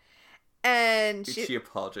Dan. And she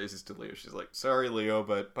apologizes to Leo. She's like, sorry, Leo,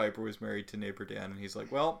 but Piper was married to neighbor Dan. And he's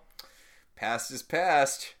like, well, past is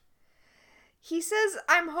past. He says,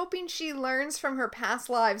 I'm hoping she learns from her past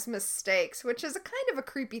lives' mistakes, which is a kind of a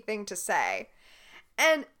creepy thing to say.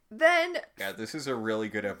 And then... Yeah, this is a really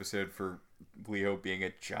good episode for Leo being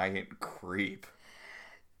a giant creep.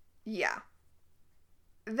 Yeah.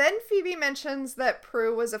 Then Phoebe mentions that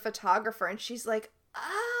Prue was a photographer, and she's like,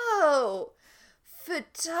 oh...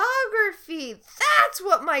 photography! That's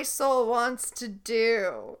what my soul wants to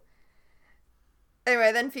do!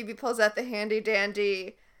 Anyway, then Phoebe pulls out the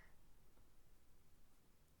handy-dandy...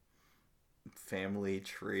 family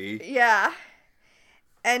tree. Yeah.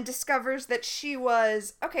 And discovers that she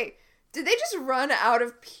was... Okay, did they just run out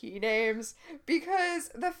of P names? Because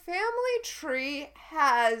the family tree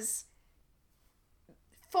has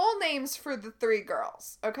full names for the 3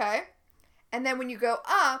 girls, okay? And then when you go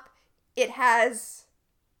up, it has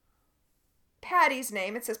Patty's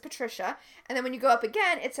name. It says Patricia. And then when you go up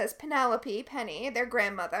again, it says Penelope, Penny, their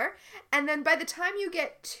grandmother. And then by the time you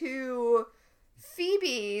get to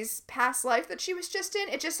Phoebe's past life that she was just in,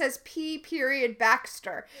 it just says P.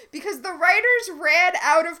 Baxter. Because the writers ran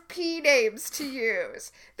out of P names to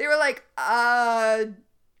use. They were like, I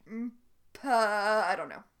don't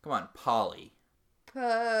know. Come on, Polly.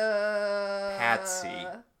 Patsy.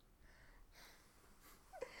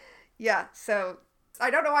 Yeah, so I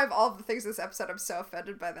don't know why of all the things in this episode I'm so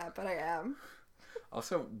offended by that, but I am.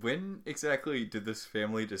 Also, when exactly did this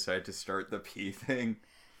family decide to start the P thing?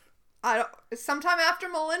 Sometime after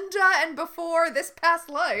Melinda and before this past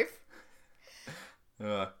life.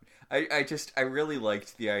 I really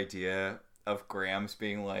liked the idea of Grams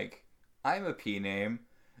being like, I'm a P name,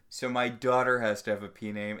 so my daughter has to have a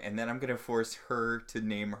P name, and then I'm going to force her to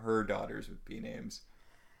name her daughters with P names.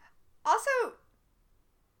 Also,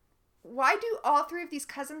 why do all 3 of these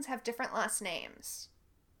cousins have different last names?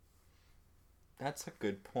 That's a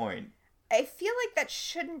good point. I feel like that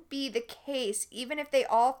shouldn't be the case, even if they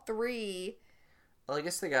all 3... Well, I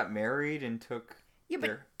guess they got married and took... Yeah,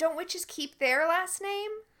 but don't witches keep their last name?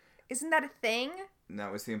 Isn't that a thing? And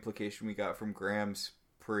that was the implication we got from Graham's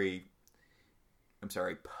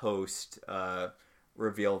post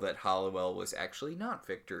reveal that Halliwell was actually not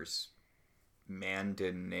Victor's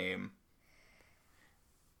Mandan name.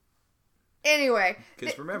 Anyway.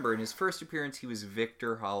 Because remember, in his first appearance, he was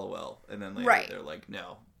Victor Halliwell. And then later they're like,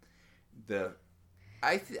 no.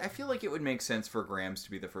 I feel like it would make sense for Grams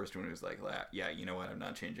to be the first one who's like, yeah, you know what? I'm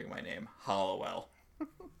not changing my name. Halliwell.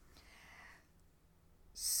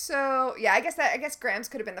 So, yeah, I guess Grams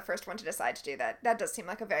could have been the first one to decide to do that. That does seem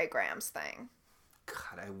like a very Grams thing.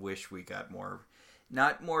 God, I wish we got more...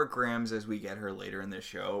 Not more Grams as we get her later in the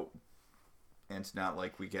show. And it's not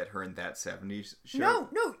like we get her in that 70s show.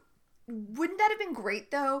 No. Wouldn't that have been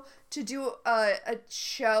great, though, to do a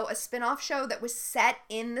spin-off show that was set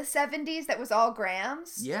in the 70s that was all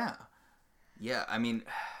Grams? Yeah. Yeah, I mean,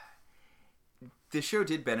 the show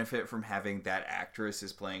did benefit from having that actress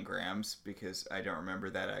as playing Grams, because I don't remember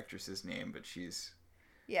that actress's name, but she's...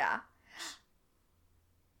 Yeah.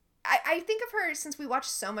 I think of her, since we watched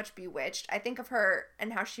so much Bewitched, I think of her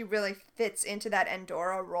and how she really fits into that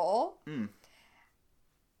Endora role. Mm.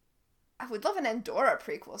 I would love an Endora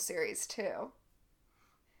prequel series, too.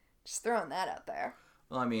 Just throwing that out there.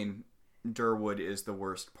 Well, I mean, Durwood is the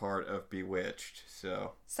worst part of Bewitched,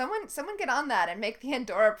 so... Someone get on that and make the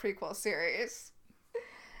Endora prequel series.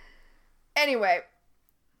 Anyway.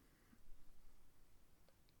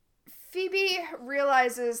 Phoebe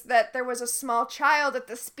realizes that there was a small child at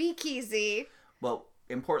the speakeasy. Well,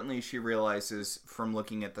 importantly, she realizes from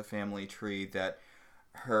looking at the family tree that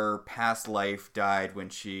her past life died when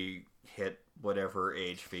she hit whatever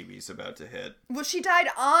age Phoebe's about to hit. Well, she died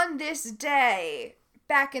on this day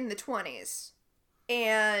back in the 20s.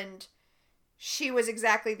 And she was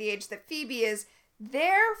exactly the age that Phoebe is.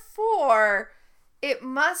 Therefore, it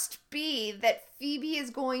must be that Phoebe is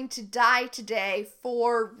going to die today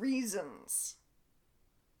for reasons.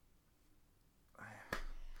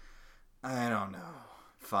 I don't know.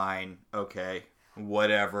 Fine. Okay.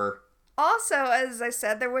 Whatever. Also, as I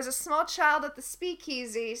said, there was a small child at the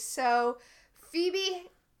speakeasy, so Phoebe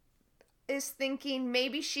is thinking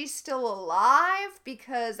maybe she's still alive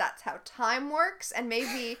because that's how time works, and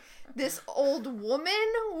maybe this old woman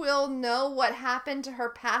will know what happened to her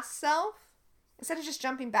past self instead of just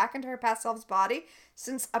jumping back into her past self's body.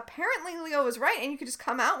 Since apparently Leo was right and you could just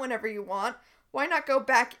come out whenever you want, why not go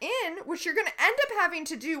back in, which you're going to end up having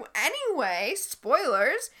to do anyway,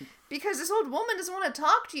 spoilers, because this old woman doesn't want to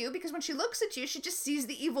talk to you because when she looks at you, she just sees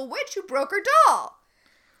the evil witch who broke her doll.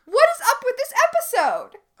 What is up with this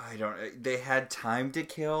episode? I don't... They had time to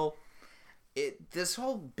kill. This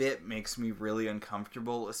whole bit makes me really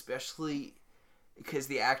uncomfortable, especially because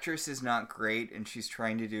the actress is not great and she's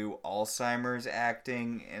trying to do Alzheimer's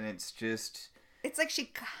acting, and it's just... It's like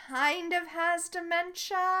she kind of has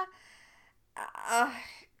dementia.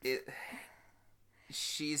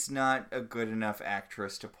 She's not a good enough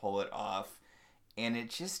actress to pull it off, and it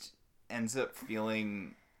just ends up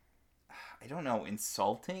feeling, I don't know,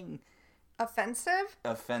 insulting, offensive.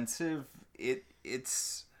 It's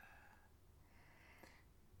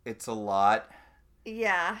a lot.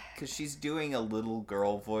 Yeah, because she's doing a little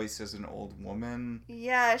girl voice as an old woman.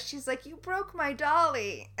 Yeah, she's like, you broke my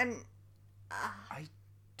dolly, and I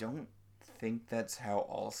don't think that's how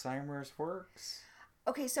Alzheimer's works.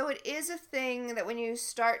 Okay, so it is a thing that when you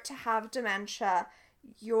start to have dementia,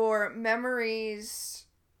 your memories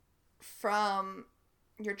from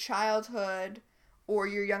your childhood or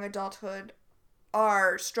your young adulthood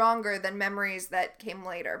are stronger than memories that came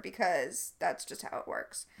later, because that's just how it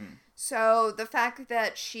works. So the fact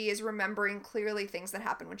that she is remembering clearly things that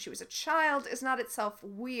happened when she was a child is not itself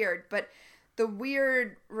weird, but the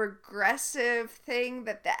weird regressive thing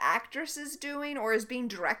that the actress is doing or is being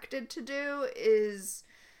directed to do is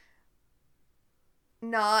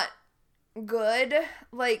not good.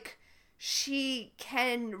 Like, she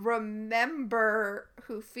can remember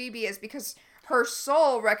who Phoebe is because her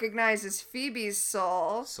soul recognizes Phoebe's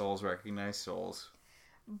soul. Souls recognize souls.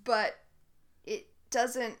 But it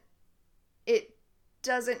doesn't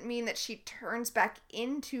mean that she turns back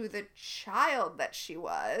into the child that she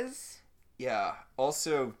was. Yeah.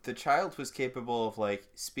 Also, the child was capable of, like,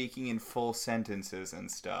 speaking in full sentences and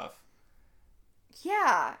stuff.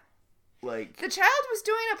 Yeah. Like... The child was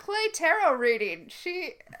doing a play tarot reading.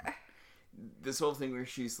 This whole thing where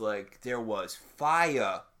she's like, there was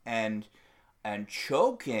fire and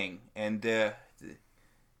choking, and then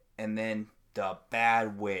the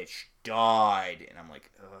bad witch died. And I'm like,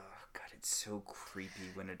 ugh. It's so creepy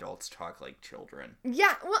when adults talk like children.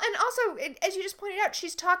 Yeah, well, and also, as you just pointed out,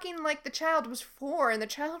 she's talking like the child was 4, and the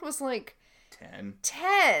child was like...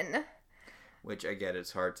 10. Which, I get,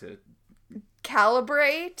 it's hard to...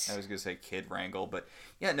 calibrate. I was going to say kid wrangle, but...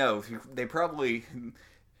 Yeah, no, they probably...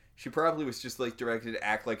 She probably was just, like, directed to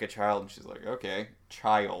act like a child, and she's like, okay,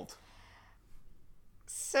 child.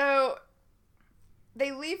 So,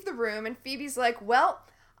 they leave the room, and Phoebe's like, well,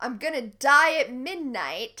 I'm gonna die at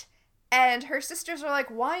midnight... And her sisters are like,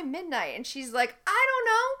 why midnight? And she's like, I don't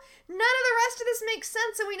know. None of the rest of this makes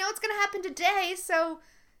sense, and we know it's going to happen today, so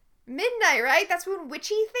midnight, right? That's when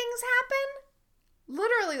witchy things happen?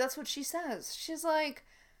 Literally, that's what she says. She's like,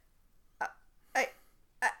 I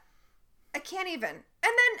can't even. And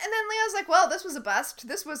then Leo's like, well, this was a bust.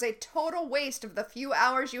 This was a total waste of the few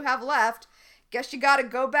hours you have left. Guess you got to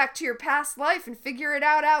go back to your past life and figure it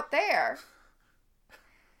out there.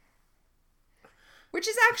 Which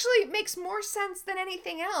is actually makes more sense than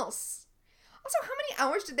anything else. Also, how many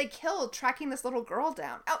hours did they kill tracking this little girl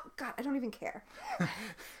down? Oh, God, I don't even care.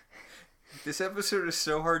 This episode is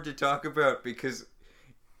so hard to talk about because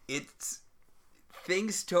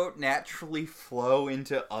things don't naturally flow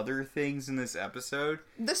into other things in this episode.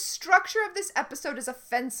 The structure of this episode is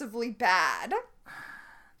offensively bad.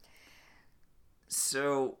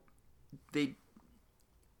 So,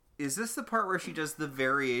 is this the part where she does the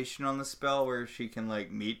variation on the spell where she can,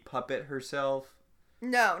 like, meat puppet herself?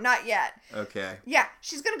 No, not yet. Okay. Yeah,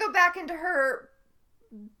 she's gonna go back into her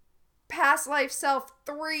past life self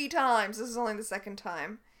 3 times. This is only the 2nd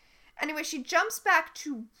time. Anyway, she jumps back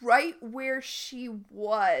to right where she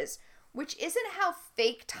was, which isn't how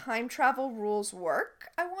fake time travel rules work,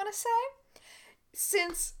 I want to say.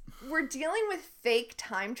 Since we're dealing with fake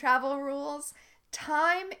time travel rules,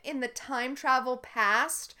 time in the time travel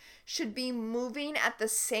past should be moving at the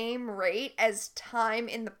same rate as time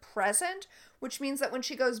in the present, which means that when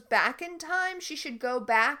she goes back in time, she should go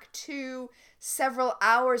back to several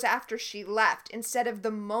hours after she left instead of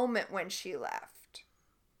the moment when she left.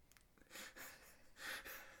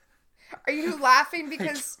 Are you laughing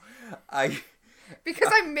because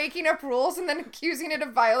because I'm making up rules and then accusing it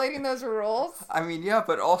of violating those rules? I mean, yeah,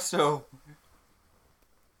 but also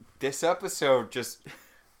this episode just...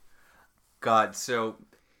 God, so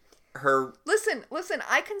her... Listen,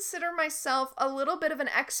 I consider myself a little bit of an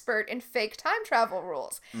expert in fake time travel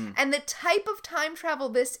rules. And the type of time travel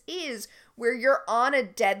this is, where you're on a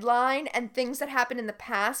deadline and things that happen in the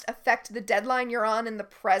past affect the deadline you're on in the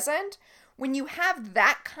present. When you have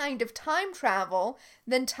that kind of time travel,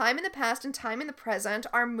 then time in the past and time in the present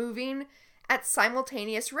are moving at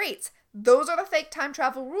simultaneous rates. Those are the fake time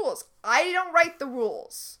travel rules. I don't write the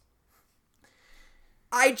rules.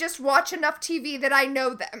 I just watch enough TV that I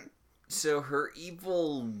know them. So her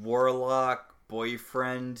evil warlock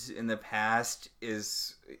boyfriend in the past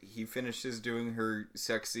is... He finishes doing her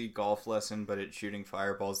sexy golf lesson, but it's shooting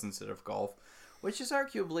fireballs instead of golf. Which is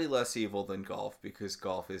arguably less evil than golf, because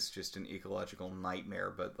golf is just an ecological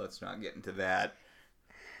nightmare, but let's not get into that.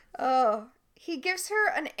 Oh, he gives her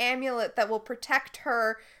an amulet that will protect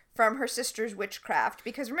her from her sister's witchcraft,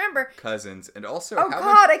 because remember... Cousins, and also...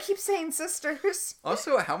 I keep saying sisters.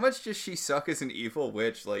 Also, how much does she suck as an evil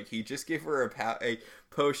witch? Like, he just gave her a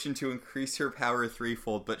potion to increase her power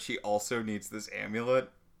threefold, but she also needs this amulet.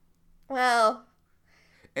 Well...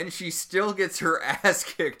 And she still gets her ass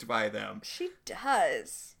kicked by them. She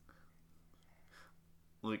does.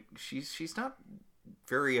 Like, she's not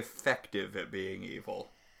very effective at being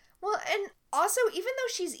evil. Well, and also, even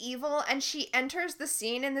though she's evil and she enters the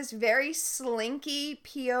scene in this very slinky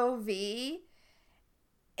POV,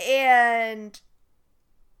 and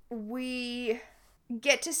we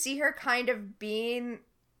get to see her kind of being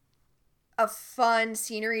a fun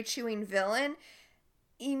scenery-chewing villain,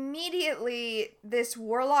 immediately this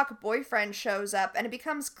warlock boyfriend shows up, and it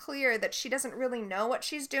becomes clear that she doesn't really know what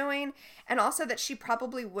she's doing, and also that she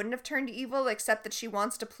probably wouldn't have turned evil except that she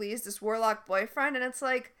wants to please this warlock boyfriend. And it's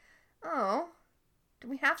like, oh, do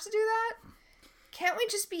we have to do that? Can't we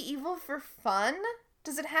just be evil for fun?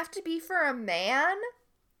 Does it have to be for a man?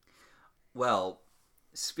 Well,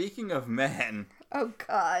 speaking of men... Oh,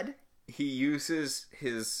 God. He uses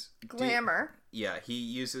his... Glamour. He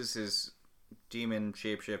uses his demon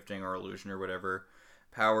shape-shifting or illusion or whatever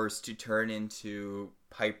powers to turn into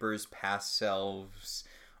Piper's past self's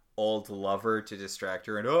old lover to distract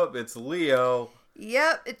her. And it's Leo.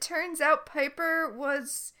 Yep, it turns out Piper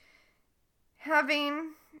was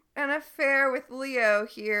having an affair with Leo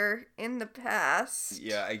here in the past.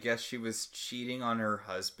 Yeah, I guess she was cheating on her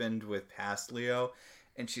husband with past Leo.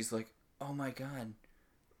 And she's like, oh my god,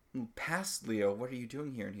 past Leo, what are you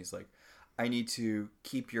doing here? And he's like, I need to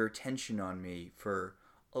keep your attention on me for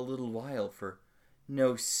a little while for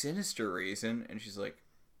no sinister reason. And she's like,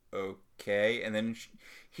 okay. And then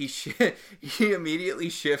he immediately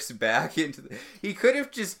shifts back into he could have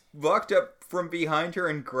just walked up from behind her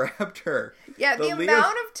and grabbed her. Yeah, the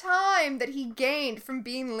amount of time that he gained from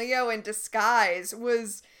being Leo in disguise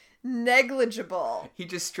was negligible. He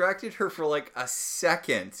distracted her for like a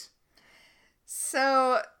second.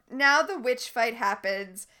 So now the witch fight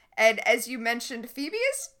happens. And as you mentioned, Phoebe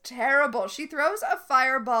is terrible. She throws a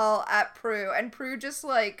fireball at Prue, and Prue just,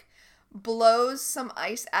 like, blows some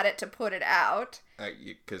ice at it to put it out.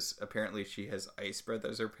 Because apparently she has ice breath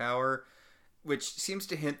as her power, which seems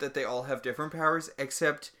to hint that they all have different powers,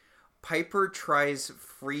 except Piper tries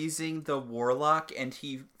freezing the warlock, and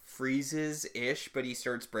he freezes-ish, but he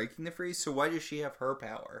starts breaking the freeze, so why does she have her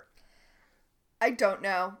power? I don't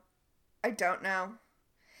know.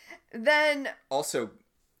 Then...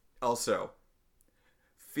 Also,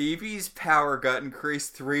 Phoebe's power got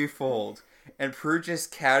increased threefold, and Prue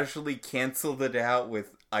just casually canceled it out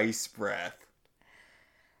with ice breath.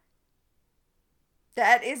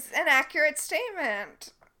 That is an accurate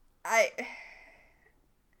statement. I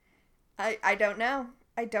don't know.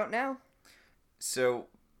 I don't know. So,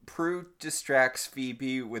 Prue distracts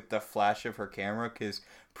Phoebe with the flash of her camera, because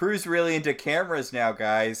Prue's really into cameras now,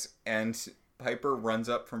 guys, and Piper runs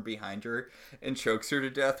up from behind her and chokes her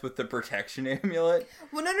to death with the protection amulet.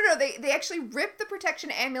 Well, no. They actually rip the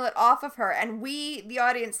protection amulet off of her, and we, the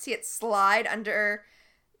audience, see it slide under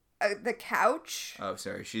the couch. Oh,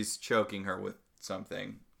 sorry. She's choking her with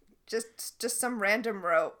something. Just some random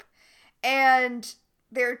rope. And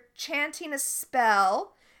they're chanting a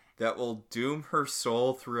spell that will doom her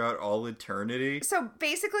soul throughout all eternity. So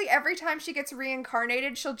basically every time she gets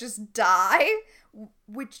reincarnated, she'll just die,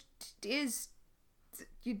 which is...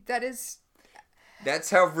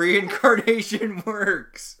 That's how reincarnation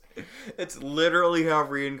works. It's literally how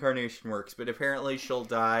reincarnation works. But apparently she'll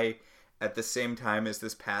die at the same time as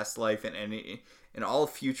this past life and in all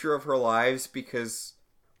future of her lives, because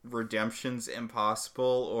redemption's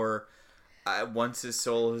impossible, or once his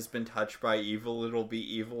soul has been touched by evil, it'll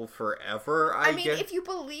be evil forever. I mean, if you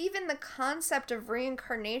believe in the concept of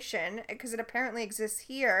reincarnation, because it apparently exists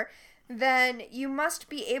here, then you must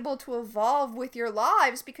be able to evolve with your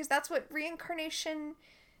lives because that's what reincarnation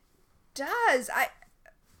does.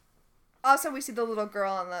 Also, we see the little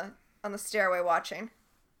girl on the stairway watching.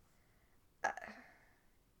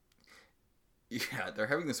 Yeah, they're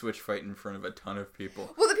having this witch fight in front of a ton of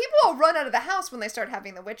people. Well, the people all run out of the house when they start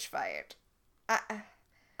having the witch fight.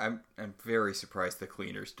 I'm very surprised the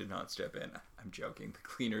cleaners did not step in. I'm joking. The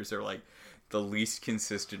cleaners are like the least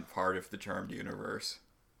consistent part of the Charmed universe.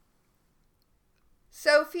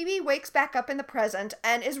 So Phoebe wakes back up in the present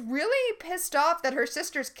and is really pissed off that her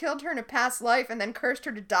sisters killed her in a past life and then cursed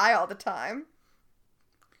her to die all the time.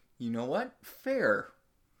 You know what? Fair.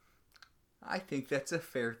 I think that's a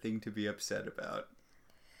fair thing to be upset about.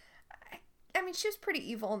 I mean, she was pretty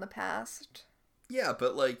evil in the past. Yeah,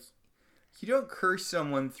 but like, you don't curse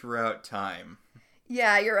someone throughout time.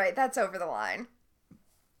 Yeah, you're right. That's over the line.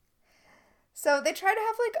 So they try to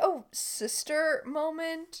have like a sister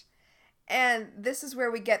moment. And this is where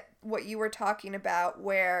we get what you were talking about,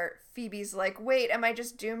 where Phoebe's like, wait, am I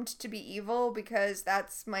just doomed to be evil because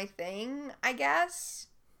that's my thing, I guess?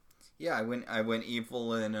 Yeah, I went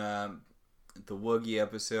evil in the Woogie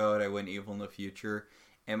episode. I went evil in the future.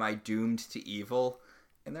 Am I doomed to evil?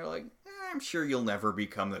 And they're like, I'm sure you'll never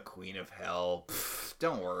become the queen of hell. Pfft,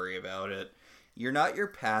 don't worry about it. You're not your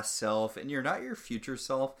past self, and you're not your future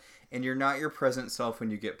self, and you're not your present self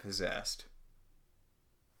when you get possessed.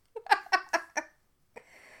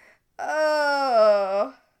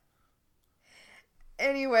 Oh.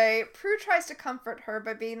 Anyway, Prue tries to comfort her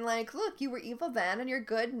by being like, look, you were evil then and you're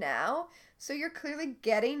good now, so you're clearly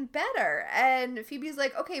getting better. And Phoebe's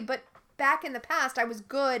like, okay, but back in the past I was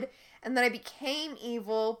good and then I became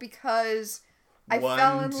evil because I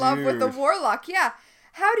fell in love with the warlock. Yeah.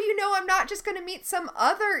 How do you know I'm not just going to meet some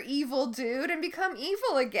other evil dude and become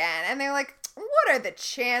evil again? And they're like, what are the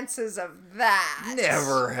chances of that?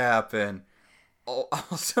 Never happen. Oh,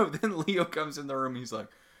 also, then Leo comes in the room. He's like,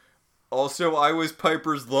 also, I was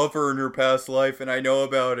Piper's lover in her past life, and I know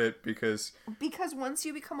about it because once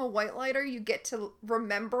you become a White Lighter, you get to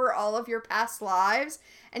remember all of your past lives,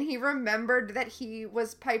 and he remembered that he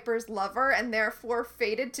was Piper's lover and therefore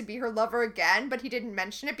fated to be her lover again, but he didn't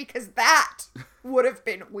mention it because that would have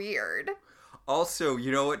been weird. Also,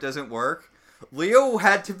 you know what doesn't work? Leo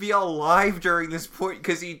had to be alive during this point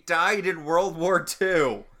because he died in World War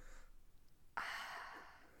II.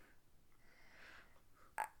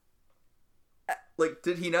 Like,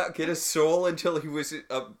 did he not get a soul until he was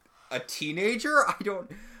a teenager?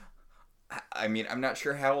 I mean, I'm not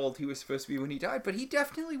sure how old he was supposed to be when he died, but he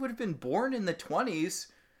definitely would have been born in the 20s.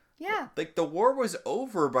 Yeah. Like, the war was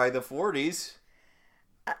over by the 40s.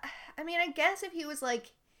 I mean, I guess if he was,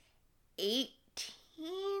 like, 18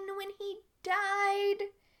 when he died,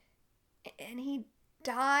 and he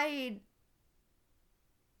died...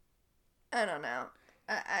 I don't know.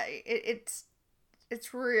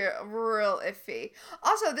 It's real iffy.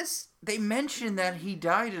 Also, they mentioned that he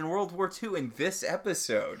died in World War II in this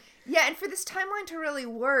episode. Yeah, and for this timeline to really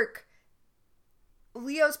work,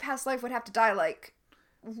 Leo's past life would have to die, like,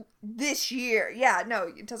 this year. Yeah, no,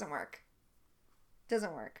 it doesn't work.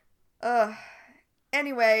 Doesn't work. Ugh.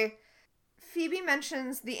 Anyway, Phoebe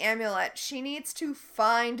mentions the amulet. She needs to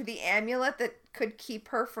find the amulet that could keep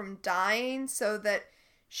her from dying so that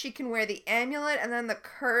she can wear the amulet, and then the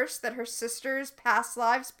curse that her sister's past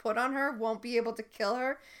lives put on her won't be able to kill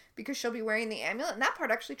her because she'll be wearing the amulet. And that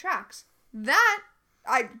part actually tracks. That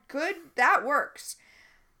works.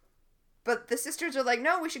 But the sisters are like,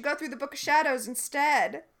 no, we should go through the Book of Shadows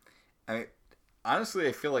instead. Honestly,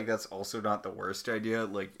 I feel like that's also not the worst idea.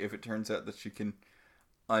 Like, if it turns out that she can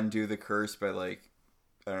undo the curse by, like,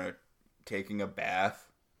 I don't know, taking a bath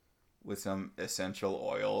with some essential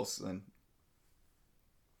oils, then...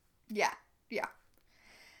 Yeah.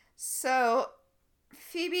 So,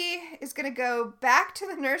 Phoebe is going to go back to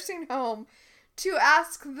the nursing home to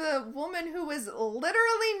ask the woman who was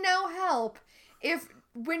literally no help if,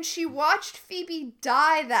 when she watched Phoebe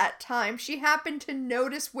die that time, she happened to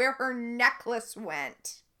notice where her necklace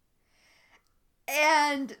went.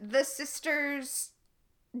 And the sisters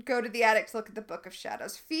go to the attic to look at the Book of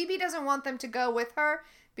Shadows. Phoebe doesn't want them to go with her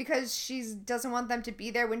because she doesn't want them to be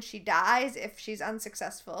there when she dies if she's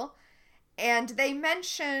unsuccessful. And they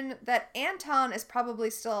mention that Anton is probably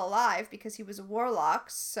still alive because he was a warlock,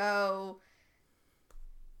 so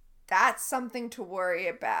that's something to worry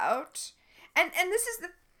about. And this is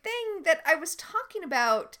the thing that I was talking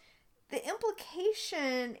about. The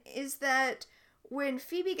implication is that when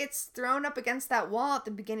Phoebe gets thrown up against that wall at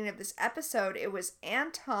the beginning of this episode, it was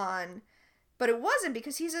Anton, but it wasn't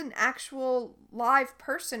because he's an actual live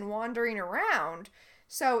person wandering around.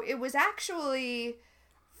 So it was actually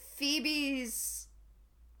Phoebe's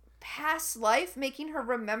past life making her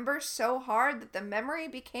remember so hard that the memory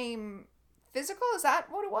became physical? Is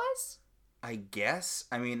that what it was? I guess.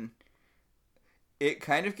 I mean, it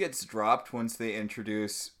kind of gets dropped once they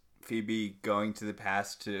introduce Phoebe going to the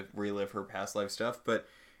past to relive her past life stuff, but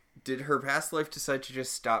did her past life decide to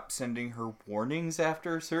just stop sending her warnings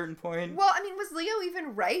after a certain point? Well, I mean, was Leo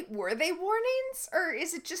even right? Were they warnings? Or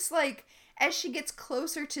is it just like, as she gets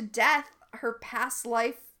closer to death, her past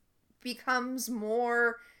life becomes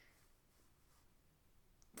more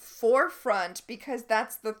forefront because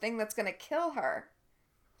that's the thing that's going to kill her?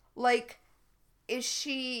 Like, is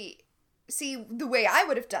she... See, the way I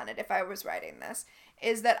would have done it if I was writing this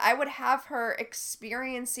is that I would have her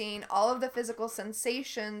experiencing all of the physical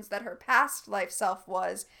sensations that her past life self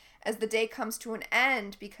was as the day comes to an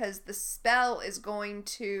end, because the spell is going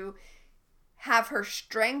to have her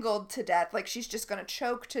strangled to death. Like, she's just going to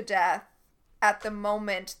choke to death at the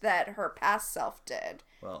moment that her past self did.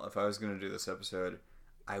 Well, if I was going to do this episode,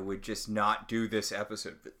 I would just not do this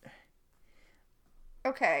episode.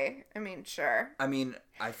 Okay, I mean, sure. I mean,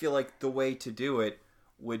 I feel like the way to do it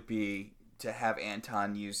would be to have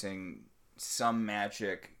Anton using some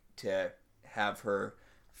magic to have her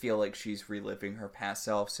feel like she's reliving her past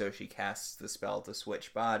self, so she casts the spell to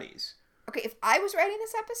switch bodies. Okay, if I was writing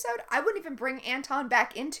this episode, I wouldn't even bring Anton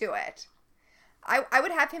back into it. I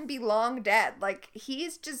would have him be long dead. Like, he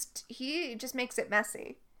just makes it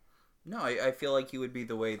messy. No, I feel like he would be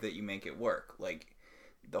the way that you make it work. Like,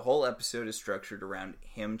 the whole episode is structured around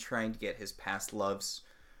him trying to get his past love's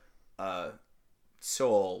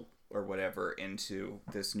soul or whatever into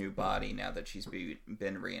this new body now that she's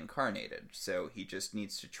been reincarnated. So he just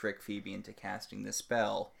needs to trick Phoebe into casting the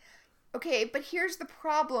spell. Okay, but here's the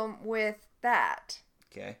problem with that.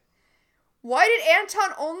 Okay. Why did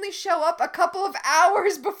Anton only show up a couple of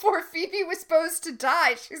hours before Phoebe was supposed to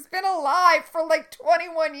die? She's been alive for like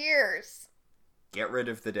 21 years. Get rid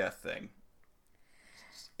of the death thing.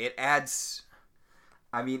 It adds...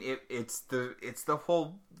 I mean, it's the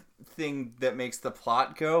whole thing that makes the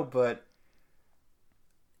plot go, but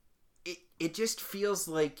it just feels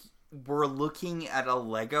like we're looking at a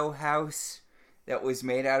Lego house that was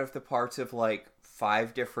made out of the parts of like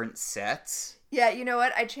 5 different sets. Yeah, you know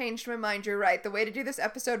what? I changed my mind. You're right. The way to do this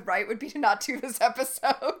episode right would be to not do this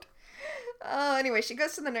episode. Anyway, she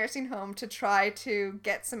goes to the nursing home to try to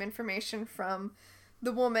get some information from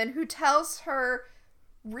the woman, who tells her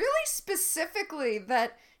really specifically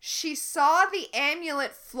that she saw the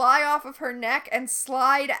amulet fly off of her neck and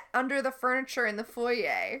slide under the furniture in the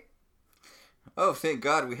foyer. Oh, thank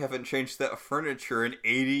God we haven't changed that furniture in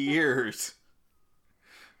 80 years.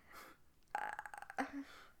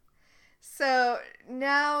 So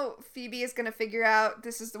now Phoebe is going to figure out,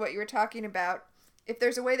 this is what you were talking about, if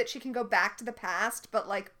there's a way that she can go back to the past but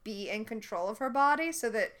like be in control of her body so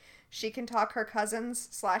that she can talk her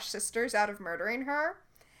cousins/sisters out of murdering her.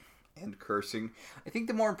 And cursing. I think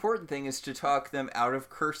the more important thing is to talk them out of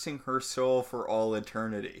cursing her soul for all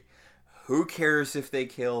eternity. Who cares if they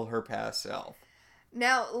kill her past self?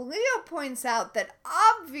 Now, Leo points out that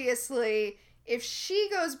obviously, if she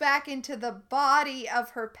goes back into the body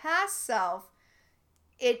of her past self,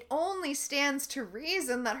 it only stands to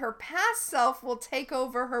reason that her past self will take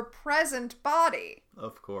over her present body.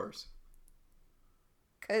 Of course.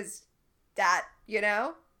 'Cause that, you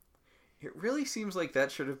know? It really seems like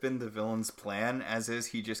that should have been the villain's plan, as is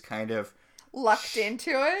he just kind of... lucked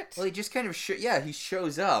into it? Well, he just kind of... he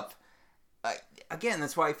shows up. Again,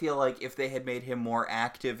 that's why I feel like if they had made him more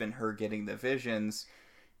active in her getting the visions,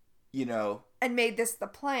 you know... And made this the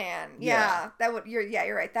plan. Yeah.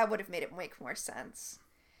 You're right. That would have made it make more sense.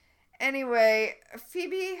 Anyway,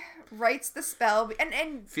 Phoebe writes the spell,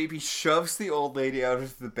 and Phoebe shoves the old lady out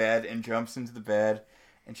of the bed and jumps into the bed.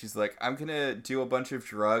 And she's like, I'm gonna do a bunch of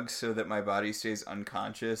drugs so that my body stays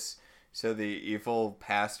unconscious, so the evil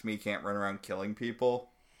past me can't run around killing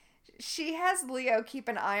people. She has Leo keep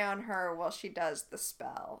an eye on her while she does the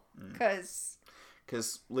spell. Because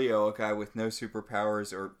Leo, a guy with no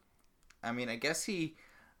superpowers, or... I mean, I guess he...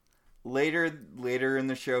 Later in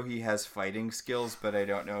the show, he has fighting skills, but I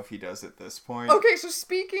don't know if he does at this point. Okay, so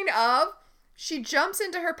speaking of... She jumps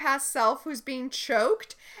into her past self who's being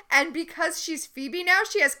choked, and because she's Phoebe now,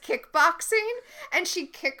 she has kickboxing, and she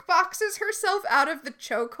kickboxes herself out of the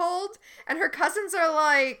chokehold, and her cousins are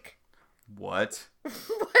like... What? What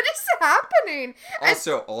is happening?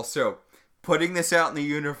 Also, putting this out in the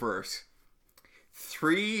universe.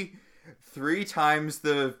 Three times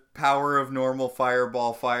the power of normal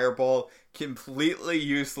fireball, completely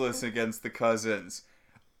useless against the cousins.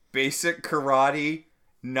 Basic karate...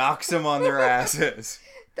 knocks them on their asses.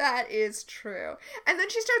 That is true. And then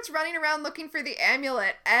she starts running around looking for the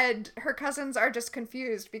amulet, and her cousins are just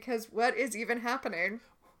confused because what is even happening?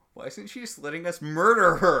 Why isn't she just letting us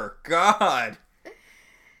murder her? God!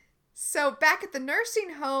 So back at the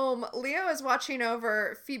nursing home, Leo is watching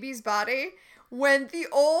over Phoebe's body when the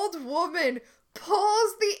old woman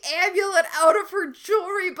pulls the amulet out of her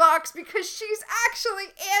jewelry box because she's actually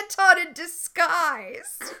Anton in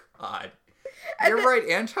disguise. God. You're right,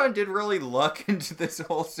 Anton did really luck into this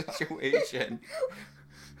whole situation.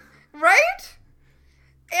 Right?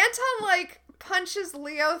 Anton, like, punches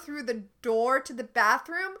Leo through the door to the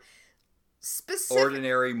bathroom.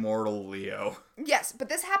 Ordinary mortal Leo. Yes, but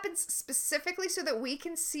this happens specifically so that we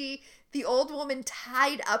can see the old woman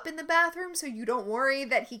tied up in the bathroom so you don't worry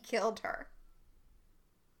that he killed her.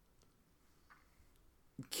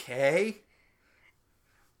 Okay.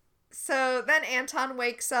 So then Anton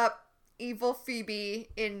wakes up evil Phoebe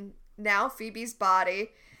in now Phoebe's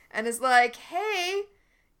body and is like, hey,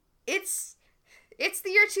 it's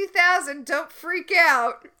the year 2000, don't freak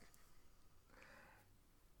out.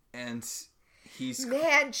 And he's...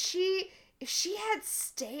 Man, if she had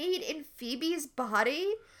stayed in Phoebe's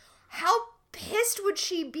body, how pissed would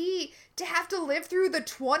she be to have to live through the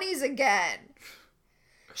 20s again?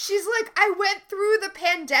 She's like, I went through the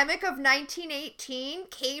pandemic of 1918,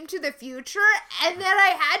 came to the future, and then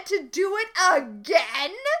I had to do it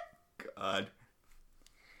again? God.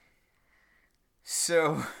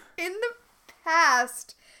 So... In the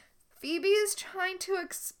past, Phoebe is trying to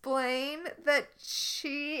explain that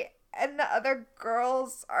she and the other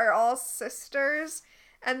girls are all sisters,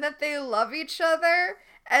 and that they love each other,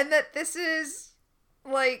 and that this is,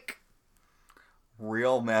 like...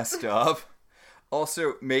 real messed up.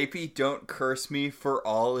 Also, maybe don't curse me for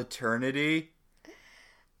all eternity.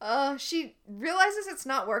 She realizes it's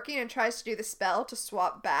not working and tries to do the spell to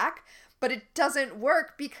swap back, but it doesn't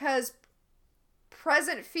work because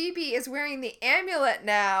present Phoebe is wearing the amulet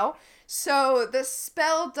now, so the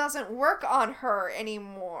spell doesn't work on her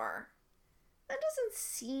anymore. That doesn't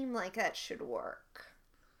seem like that should work.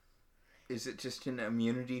 Is it just an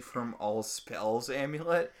immunity from all spells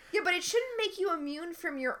amulet? Yeah, but it shouldn't make you immune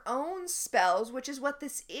from your own spells, which is what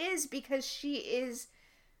this is because she is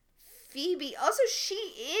Phoebe. Also, she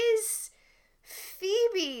is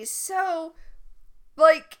Phoebe, so,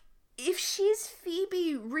 like, if she's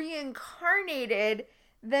Phoebe reincarnated,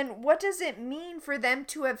 then what does it mean for them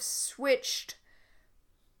to have switched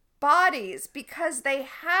bodies? Because they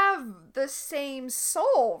have the same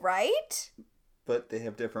soul, right? But they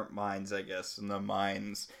have different minds, I guess, and the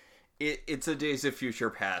minds... It's a Days of Future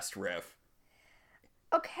Past riff.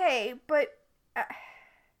 Okay, but...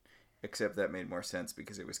 Except that made more sense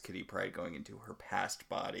because it was Kitty Pryde going into her past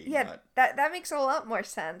body. Yeah, that makes a lot more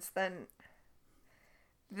sense than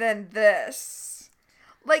this.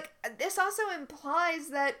 Like, this also implies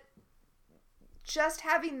that just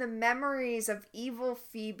having the memories of evil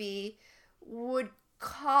Phoebe would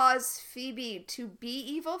cause Phoebe to be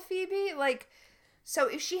evil Phoebe? Like, so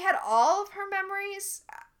if she had all of her memories...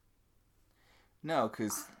 No,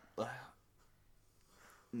 because...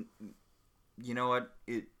 you know what?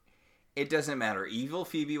 It doesn't matter. Evil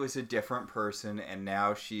Phoebe was a different person, and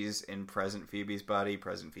now she's in present Phoebe's body.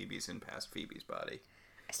 Present Phoebe's in past Phoebe's body.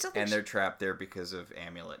 I still think they're trapped there because of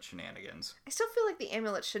amulet shenanigans. I still feel like the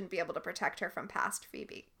amulet shouldn't be able to protect her from past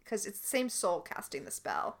Phoebe, because it's the same soul casting the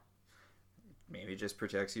spell. Maybe it just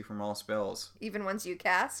protects you from all spells. Even ones you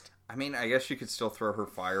cast? I mean, I guess she could still throw her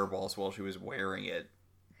fireballs while she was wearing it.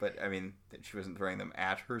 But, I mean, she wasn't throwing them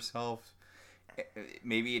at herself.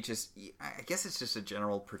 Maybe it just... I guess it's just a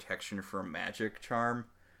general protection from magic charm,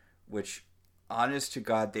 which, honest to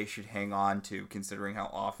God, they should hang on to, considering how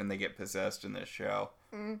often they get possessed in this show.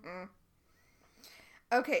 Mm-hmm.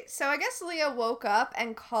 Okay, so I guess Leah woke up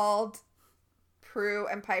and called Prue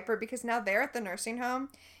and Piper because now they're at the nursing home,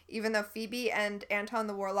 even though Phoebe and Anton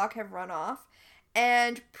the Warlock have run off.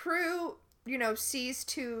 And Prue, sees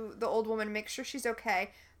to the old woman, makes sure she's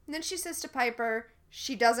okay. And then she says to Piper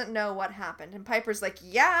she doesn't know what happened. And Piper's like,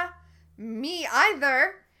 yeah, me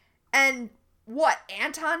either. And what,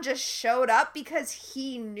 Anton just showed up because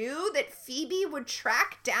he knew that Phoebe would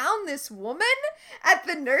track down this woman at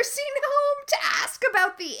the nursing home to ask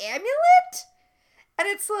about the amulet? And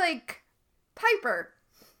it's like, Piper,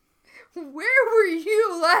 where were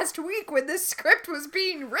you last week when this script was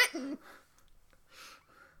being written?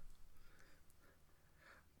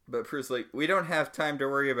 But Prue's like, we don't have time to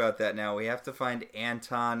worry about that now. We have to find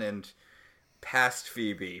Anton and past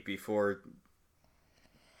Phoebe before...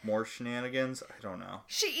 more shenanigans. I don't know.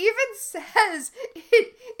 She even says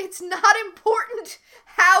it's not important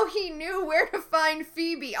how he knew where to find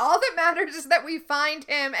Phoebe. All that matters is that we find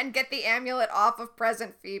him and get the amulet off of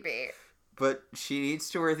present Phoebe. But she needs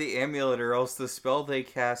to wear the amulet or else the spell they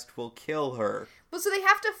cast will kill her. Well, so they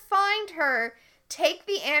have to find her, take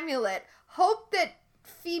the amulet, hope that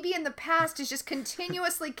Phoebe in the past is just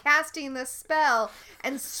continuously casting this spell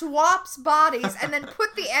and swaps bodies and then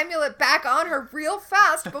put the amulet back on her real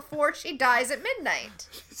fast before she dies at midnight.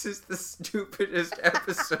 This is the stupidest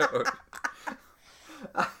episode.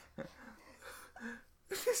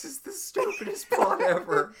 This is the stupidest plot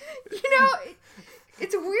ever. You know,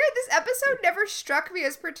 it's weird. This episode never struck me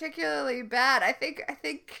as particularly bad. I think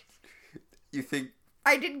You think...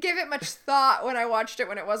 I didn't give it much thought when I watched it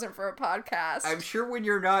when it wasn't for a podcast. I'm sure when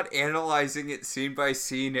you're not analyzing it scene by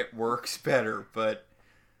scene, it works better, but...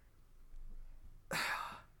 Does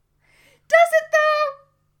it, though?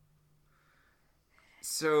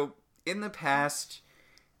 So, in the past,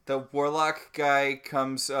 the warlock guy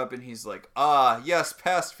comes up and he's like, "Ah, yes,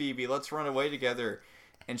 past Phoebe, let's run away together."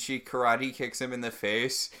 And she karate kicks him in the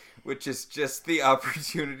face, which is just the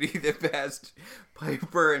opportunity that past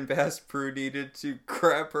Piper and past Prue needed to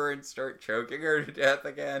grab her and start choking her to death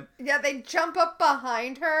again. Yeah, they jump up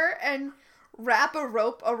behind her and wrap a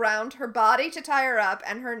rope around her body to tie her up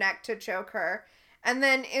and her neck to choke her. And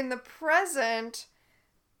then in the present,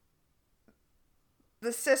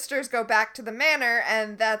 the sisters go back to the manor,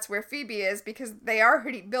 and that's where Phoebe is because they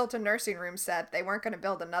already built a nursing room set. They weren't going to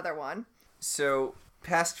build another one. So,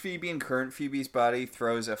 past Phoebe and current Phoebe's body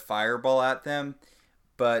throws a fireball at them,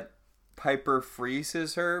 but Piper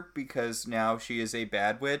freezes her because now she is a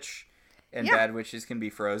bad witch, and bad witches can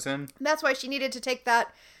be frozen. That's why she needed to take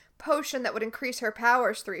that potion that would increase her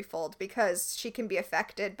powers threefold, because she can be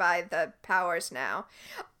affected by the powers now.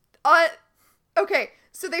 Okay,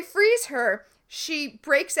 so they freeze her. She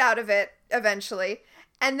breaks out of it eventually,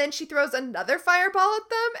 and then she throws another fireball at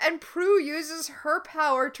them, and Prue uses her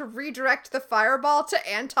power to redirect the fireball to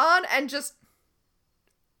Anton and just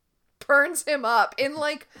burns him up in,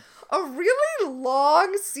 like, a really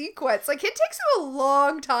long sequence. Like, it takes him a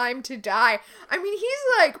long time to die. I mean, he's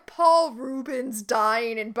like Paul Rubens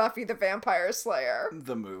dying in Buffy the Vampire Slayer.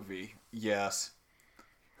 The movie, yes.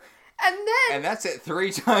 And that's at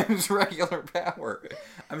 3 times regular power.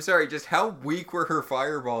 I'm sorry, just how weak were her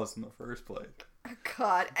fireballs in the first place? Oh,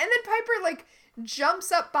 God. And then Piper, like,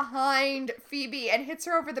 jumps up behind Phoebe and hits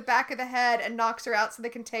her over the back of the head and knocks her out so they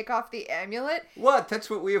can take off the amulet. What? That's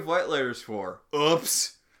what we have white lighters for.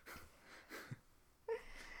 Oops.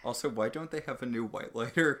 Also, why don't they have a new white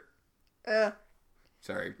lighter?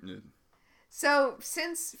 Sorry. So,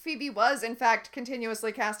 since Phoebe was, in fact,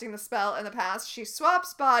 continuously casting the spell in the past, she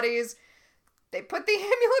swaps bodies, they put the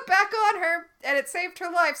amulet back on her, and it saved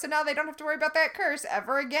her life, so now they don't have to worry about that curse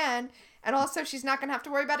ever again. And also, she's not going to have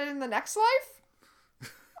to worry about it in the next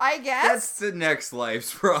life? I guess? That's the next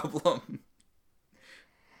life's problem.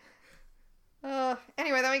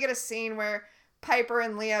 Anyway, then we get a scene where Piper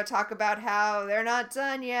and Leo talk about how they're not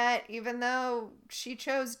done yet, even though she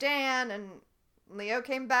chose Dan, and Leo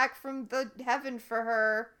came back from the heaven for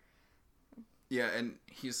her. Yeah, and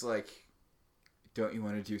he's like, "Don't you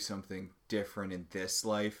want to do something different in this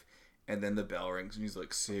life?" And then the bell rings, and he's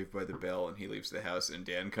like, "Saved by the bell," and he leaves the house, and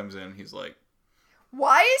Dan comes in, and he's like,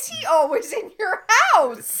 "Why is he always in your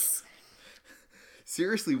house?"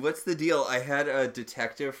 Seriously, what's the deal? I had a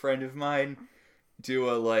detective friend of mine do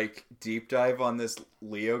a, like, deep dive on this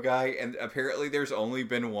Leo guy, and apparently there's only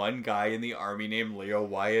been one guy in the army named Leo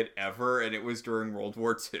Wyatt ever, and it was during World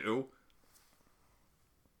War II.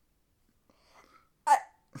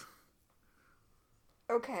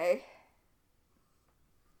 Okay.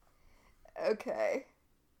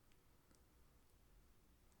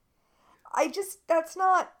 That's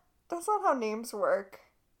not how names work.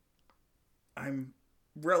 I'm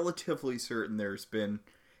relatively certain there's been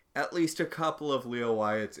at least a couple of Leo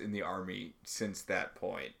Wyatts in the army since that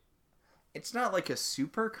point. It's not like a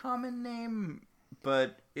super common name,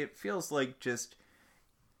 but it feels like just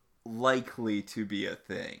likely to be a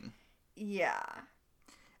thing. Yeah.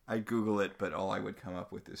 I'd Google it, but all I would come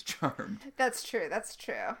up with is Charmed. That's true.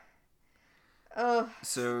 Oh.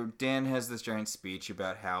 So Dan has this giant speech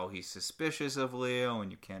about how he's suspicious of Leo and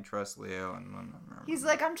you can't trust Leo. And he's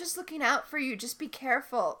like, "I'm just looking out for you. Just be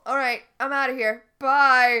careful. All right, I'm out of here.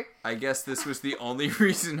 Bye." I guess this was the only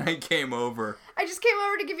reason I came over. I just came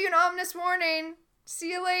over to give you an ominous warning.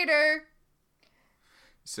 See you later.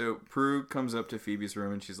 So Prue comes up to Phoebe's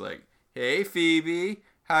room and she's like, "Hey Phoebe,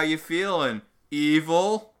 how you feeling?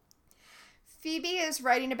 Evil?" Phoebe is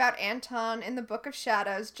writing about Anton in the Book of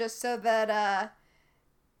Shadows just so that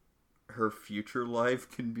her future life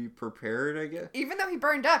can be prepared, I guess. Even though he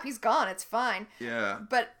burned up, he's gone. It's fine. Yeah.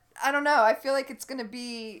 But I don't know. I feel like it's gonna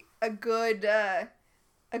be a good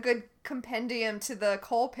compendium to the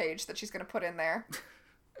Cole page that she's gonna put in there.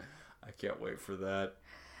 I can't wait for that.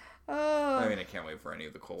 Oh. I mean, I can't wait for any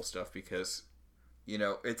of the Cole stuff because,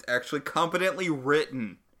 it's actually competently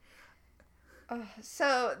written.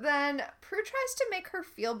 So then Prue tries to make her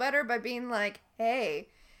feel better by being like, hey,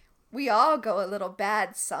 we all go a little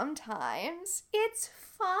bad sometimes. It's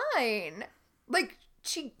fine. Like,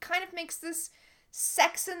 she kind of makes this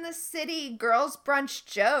Sex in the City girls brunch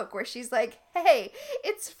joke where she's like, hey,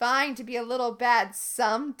 it's fine to be a little bad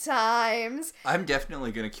sometimes. I'm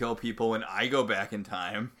definitely going to kill people when I go back in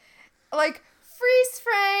time. Like, freeze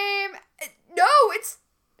frame. No,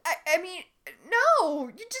 I mean, no,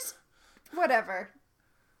 you just, whatever.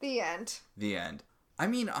 The end. The end. I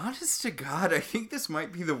mean, honest to God, I think this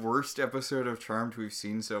might be the worst episode of Charmed we've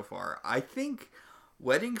seen so far. I think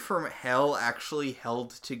Wedding from Hell actually held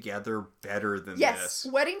together better than this. Yes,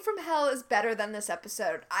 Wedding from Hell is better than this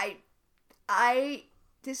episode.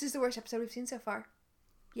 This is the worst episode we've seen so far.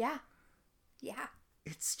 Yeah.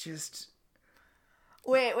 It's just...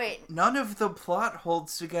 Wait. None of the plot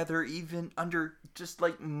holds together even under just,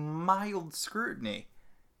 mild scrutiny.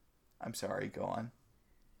 I'm sorry, go on.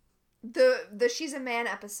 The She's a Man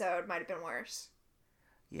episode might have been worse.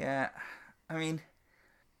 Yeah, I mean,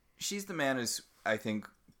 She's the Man is, I think,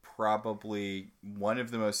 probably one of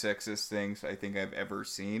the most sexist things I think I've ever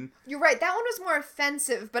seen. You're right, that one was more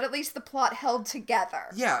offensive, but at least the plot held together.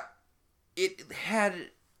 Yeah, it had,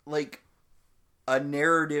 a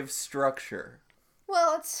narrative structure.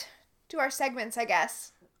 Well, let's do our segments, I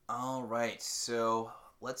guess. All right, so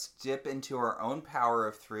let's dip into our own power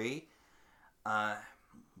of 3.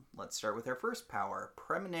 Let's start with our first power,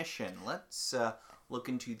 premonition. Let's look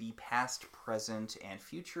into the past, present, and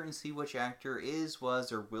future and see which actor is,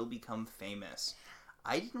 was, or will become famous.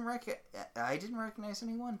 I didn't recognize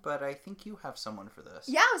anyone, but I think you have someone for this.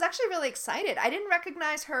 Yeah, I was actually really excited. I didn't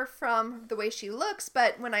recognize her from the way she looks,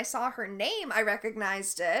 but when I saw her name, I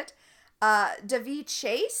recognized it. Davy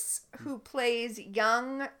Chase, who plays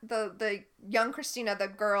the young Christina, the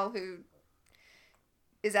girl who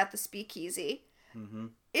is at the speakeasy,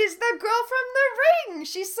 is the girl from The Ring.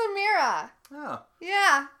 She's Samira. Oh.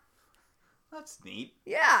 Yeah. That's neat.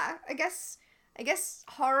 Yeah. I guess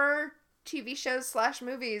horror TV shows /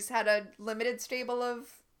 movies had a limited stable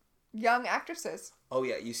of young actresses. Oh,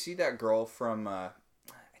 yeah. You see that girl from, I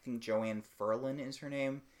think Joanne Ferlin is her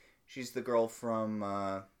name. She's the girl from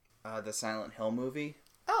the Silent Hill movie.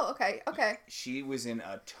 Oh, okay. She was in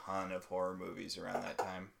a ton of horror movies around that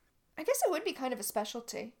time. I guess it would be kind of a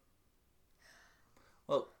specialty.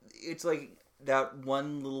 Well, it's like that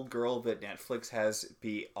one little girl that Netflix has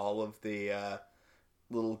be all of the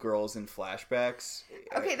little girls in flashbacks.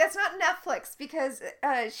 Okay, that's not Netflix because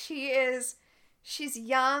she's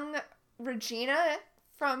young Regina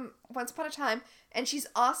from Once Upon a Time, and she's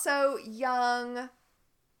also young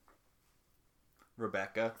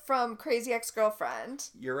Rebecca from Crazy Ex-Girlfriend.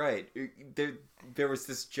 You're right. There was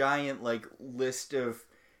this giant list of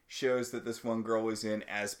shows that this one girl was in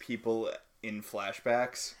as people in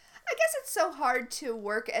flashbacks. I guess it's so hard to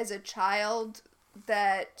work as a child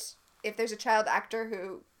that if there's a child actor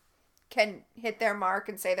who can hit their mark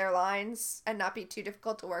and say their lines and not be too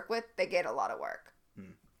difficult to work with, they get a lot of work.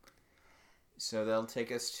 So that'll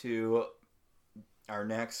take us to our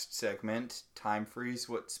next segment, Time Freeze.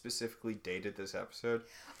 What specifically dated this episode?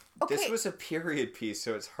 Okay. This was a period piece,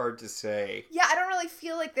 so it's hard to say. Yeah, I don't really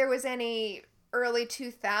feel like there was any early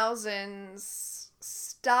 2000s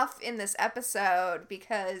stuff in this episode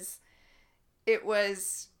because it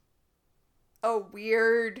was a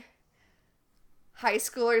weird high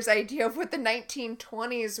schooler's idea of what the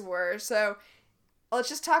 1920s were. So let's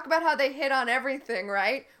just talk about how they hit on everything,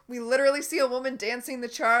 right? We literally see a woman dancing the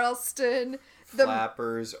Charleston.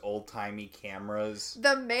 Flappers, old-timey cameras.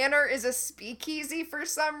 The manor is a speakeasy for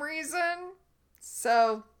some reason.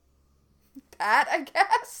 So, that, I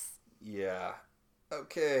guess. Yeah.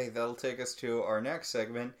 Okay, that'll take us to our next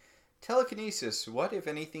segment. Telekinesis. What, if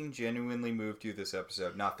anything, genuinely moved you this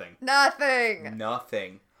episode? Nothing.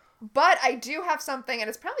 Nothing. But I do have something, and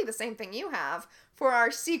it's probably the same thing you have, for our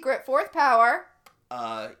secret fourth power.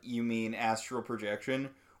 You mean astral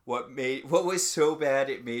projection? What was so bad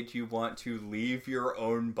it made you want to leave your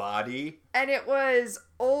own body? And it was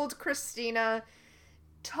old Christina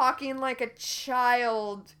talking like a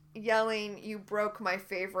child, yelling, "You broke my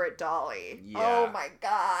favorite dolly." Yeah, oh my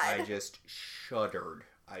god. I just shuddered.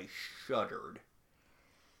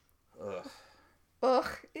 Ugh.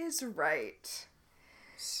 Ugh is right.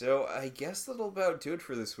 So I guess that'll about do it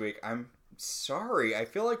for this week. I'm sorry. I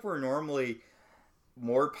feel like we're normally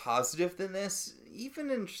more positive than this.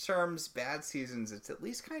 Even in terms bad seasons, it's at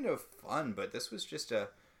least kind of fun. But this was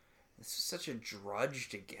such a drudge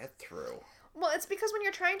to get through. Well, it's because when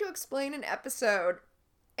you're trying to explain an episode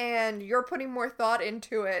and you're putting more thought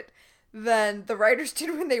into it than the writers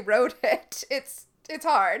did when they wrote it, it's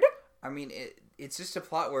hard. I mean, it's just a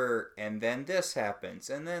plot where, and then this happens,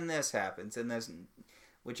 and then this happens, and this,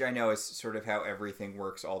 which I know is sort of how everything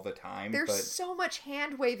works all the time. There's so much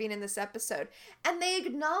hand waving in this episode, and they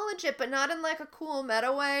acknowledge it, but not in like a cool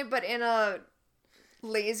meta way, but in a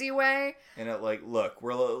lazy way. And it like, look,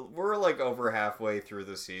 we're like over halfway through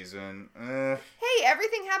the season. Hey,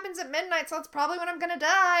 everything happens at midnight, so that's probably when I'm gonna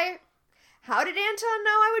die. How did Anton know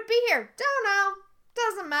I would be here? Don't know.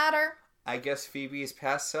 Doesn't matter. I guess Phoebe's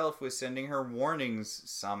past self was sending her warnings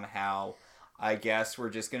somehow. I guess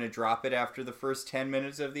we're just going to drop it after the first 10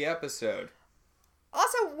 minutes of the episode.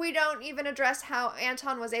 Also, we don't even address how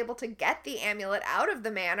Anton was able to get the amulet out of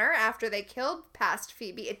the manor after they killed past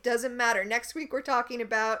Phoebe. It doesn't matter. Next week we're talking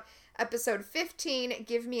about episode 15,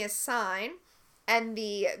 Give Me a Sign. And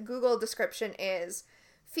the Google description is,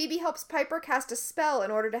 Phoebe helps Piper cast a spell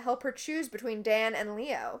in order to help her choose between Dan and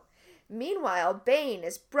Leo. Meanwhile, Bane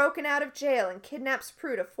is broken out of jail and kidnaps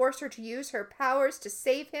Prue to force her to use her powers to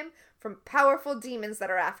save him from powerful demons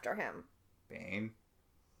that are after him. Bane?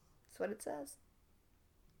 That's what it says.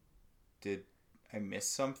 Did I miss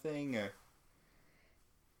something?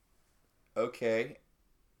 Okay.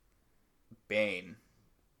 Bane.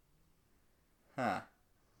 Huh.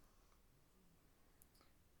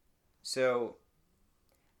 So,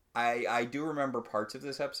 I do remember parts of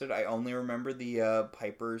this episode. I only remember the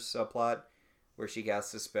Piper's subplot where she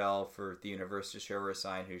casts a spell for the universe to show her a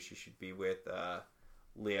sign who she should be with,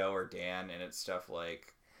 Leo or Dan, and it's stuff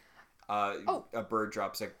like a bird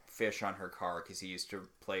drops a fish on her car because he used to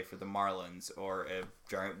play for the Marlins, or a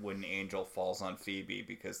giant wooden angel falls on Phoebe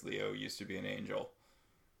because Leo used to be an angel.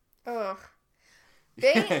 Ugh.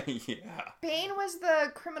 Bane, yeah. Bane was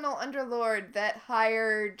the criminal underlord that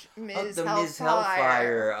hired Ms. The Hellfire. Ms.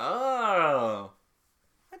 Hellfire. Oh.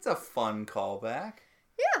 That's a fun callback.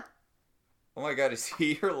 Yeah. Oh my god, is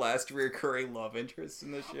he your last recurring love interest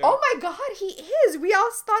in the show? Oh my god, he is! We all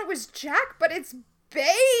thought it was Jack, but it's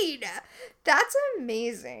Bane! That's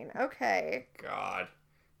amazing. Okay. God.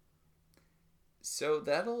 So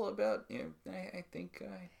that'll about, I think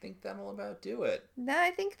that'll about do it. I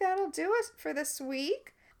think that'll do it for this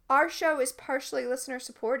week. Our show is partially listener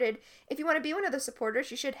supported. If you want to be one of the supporters,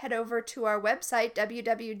 you should head over to our website,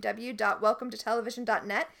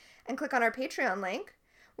 www.welcometotelevision.net, and click on our Patreon link.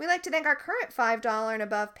 We'd like to thank our current $5 and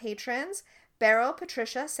above patrons: Beryl,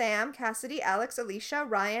 Patricia, Sam, Cassidy, Alex, Alicia,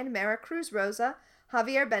 Ryan, Mara Cruz, Rosa,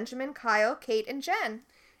 Javier, Benjamin, Kyle, Kate, and Jen.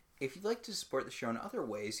 If you'd like to support the show in other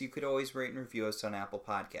ways, you could always rate and review us on Apple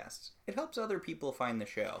Podcasts. It helps other people find the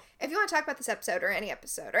show. If you want to talk about this episode or any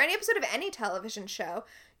episode of any television show,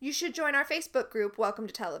 you should join our Facebook group, Welcome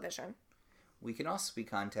to Television. We can also be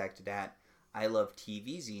contacted at I Love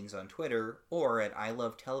TV Zines on Twitter or at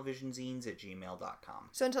ilovetelevisionzines@gmail.com.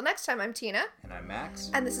 So until next time, I'm Tina. And I'm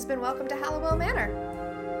Max. And this has been Welcome to Hallowell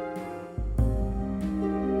Manor.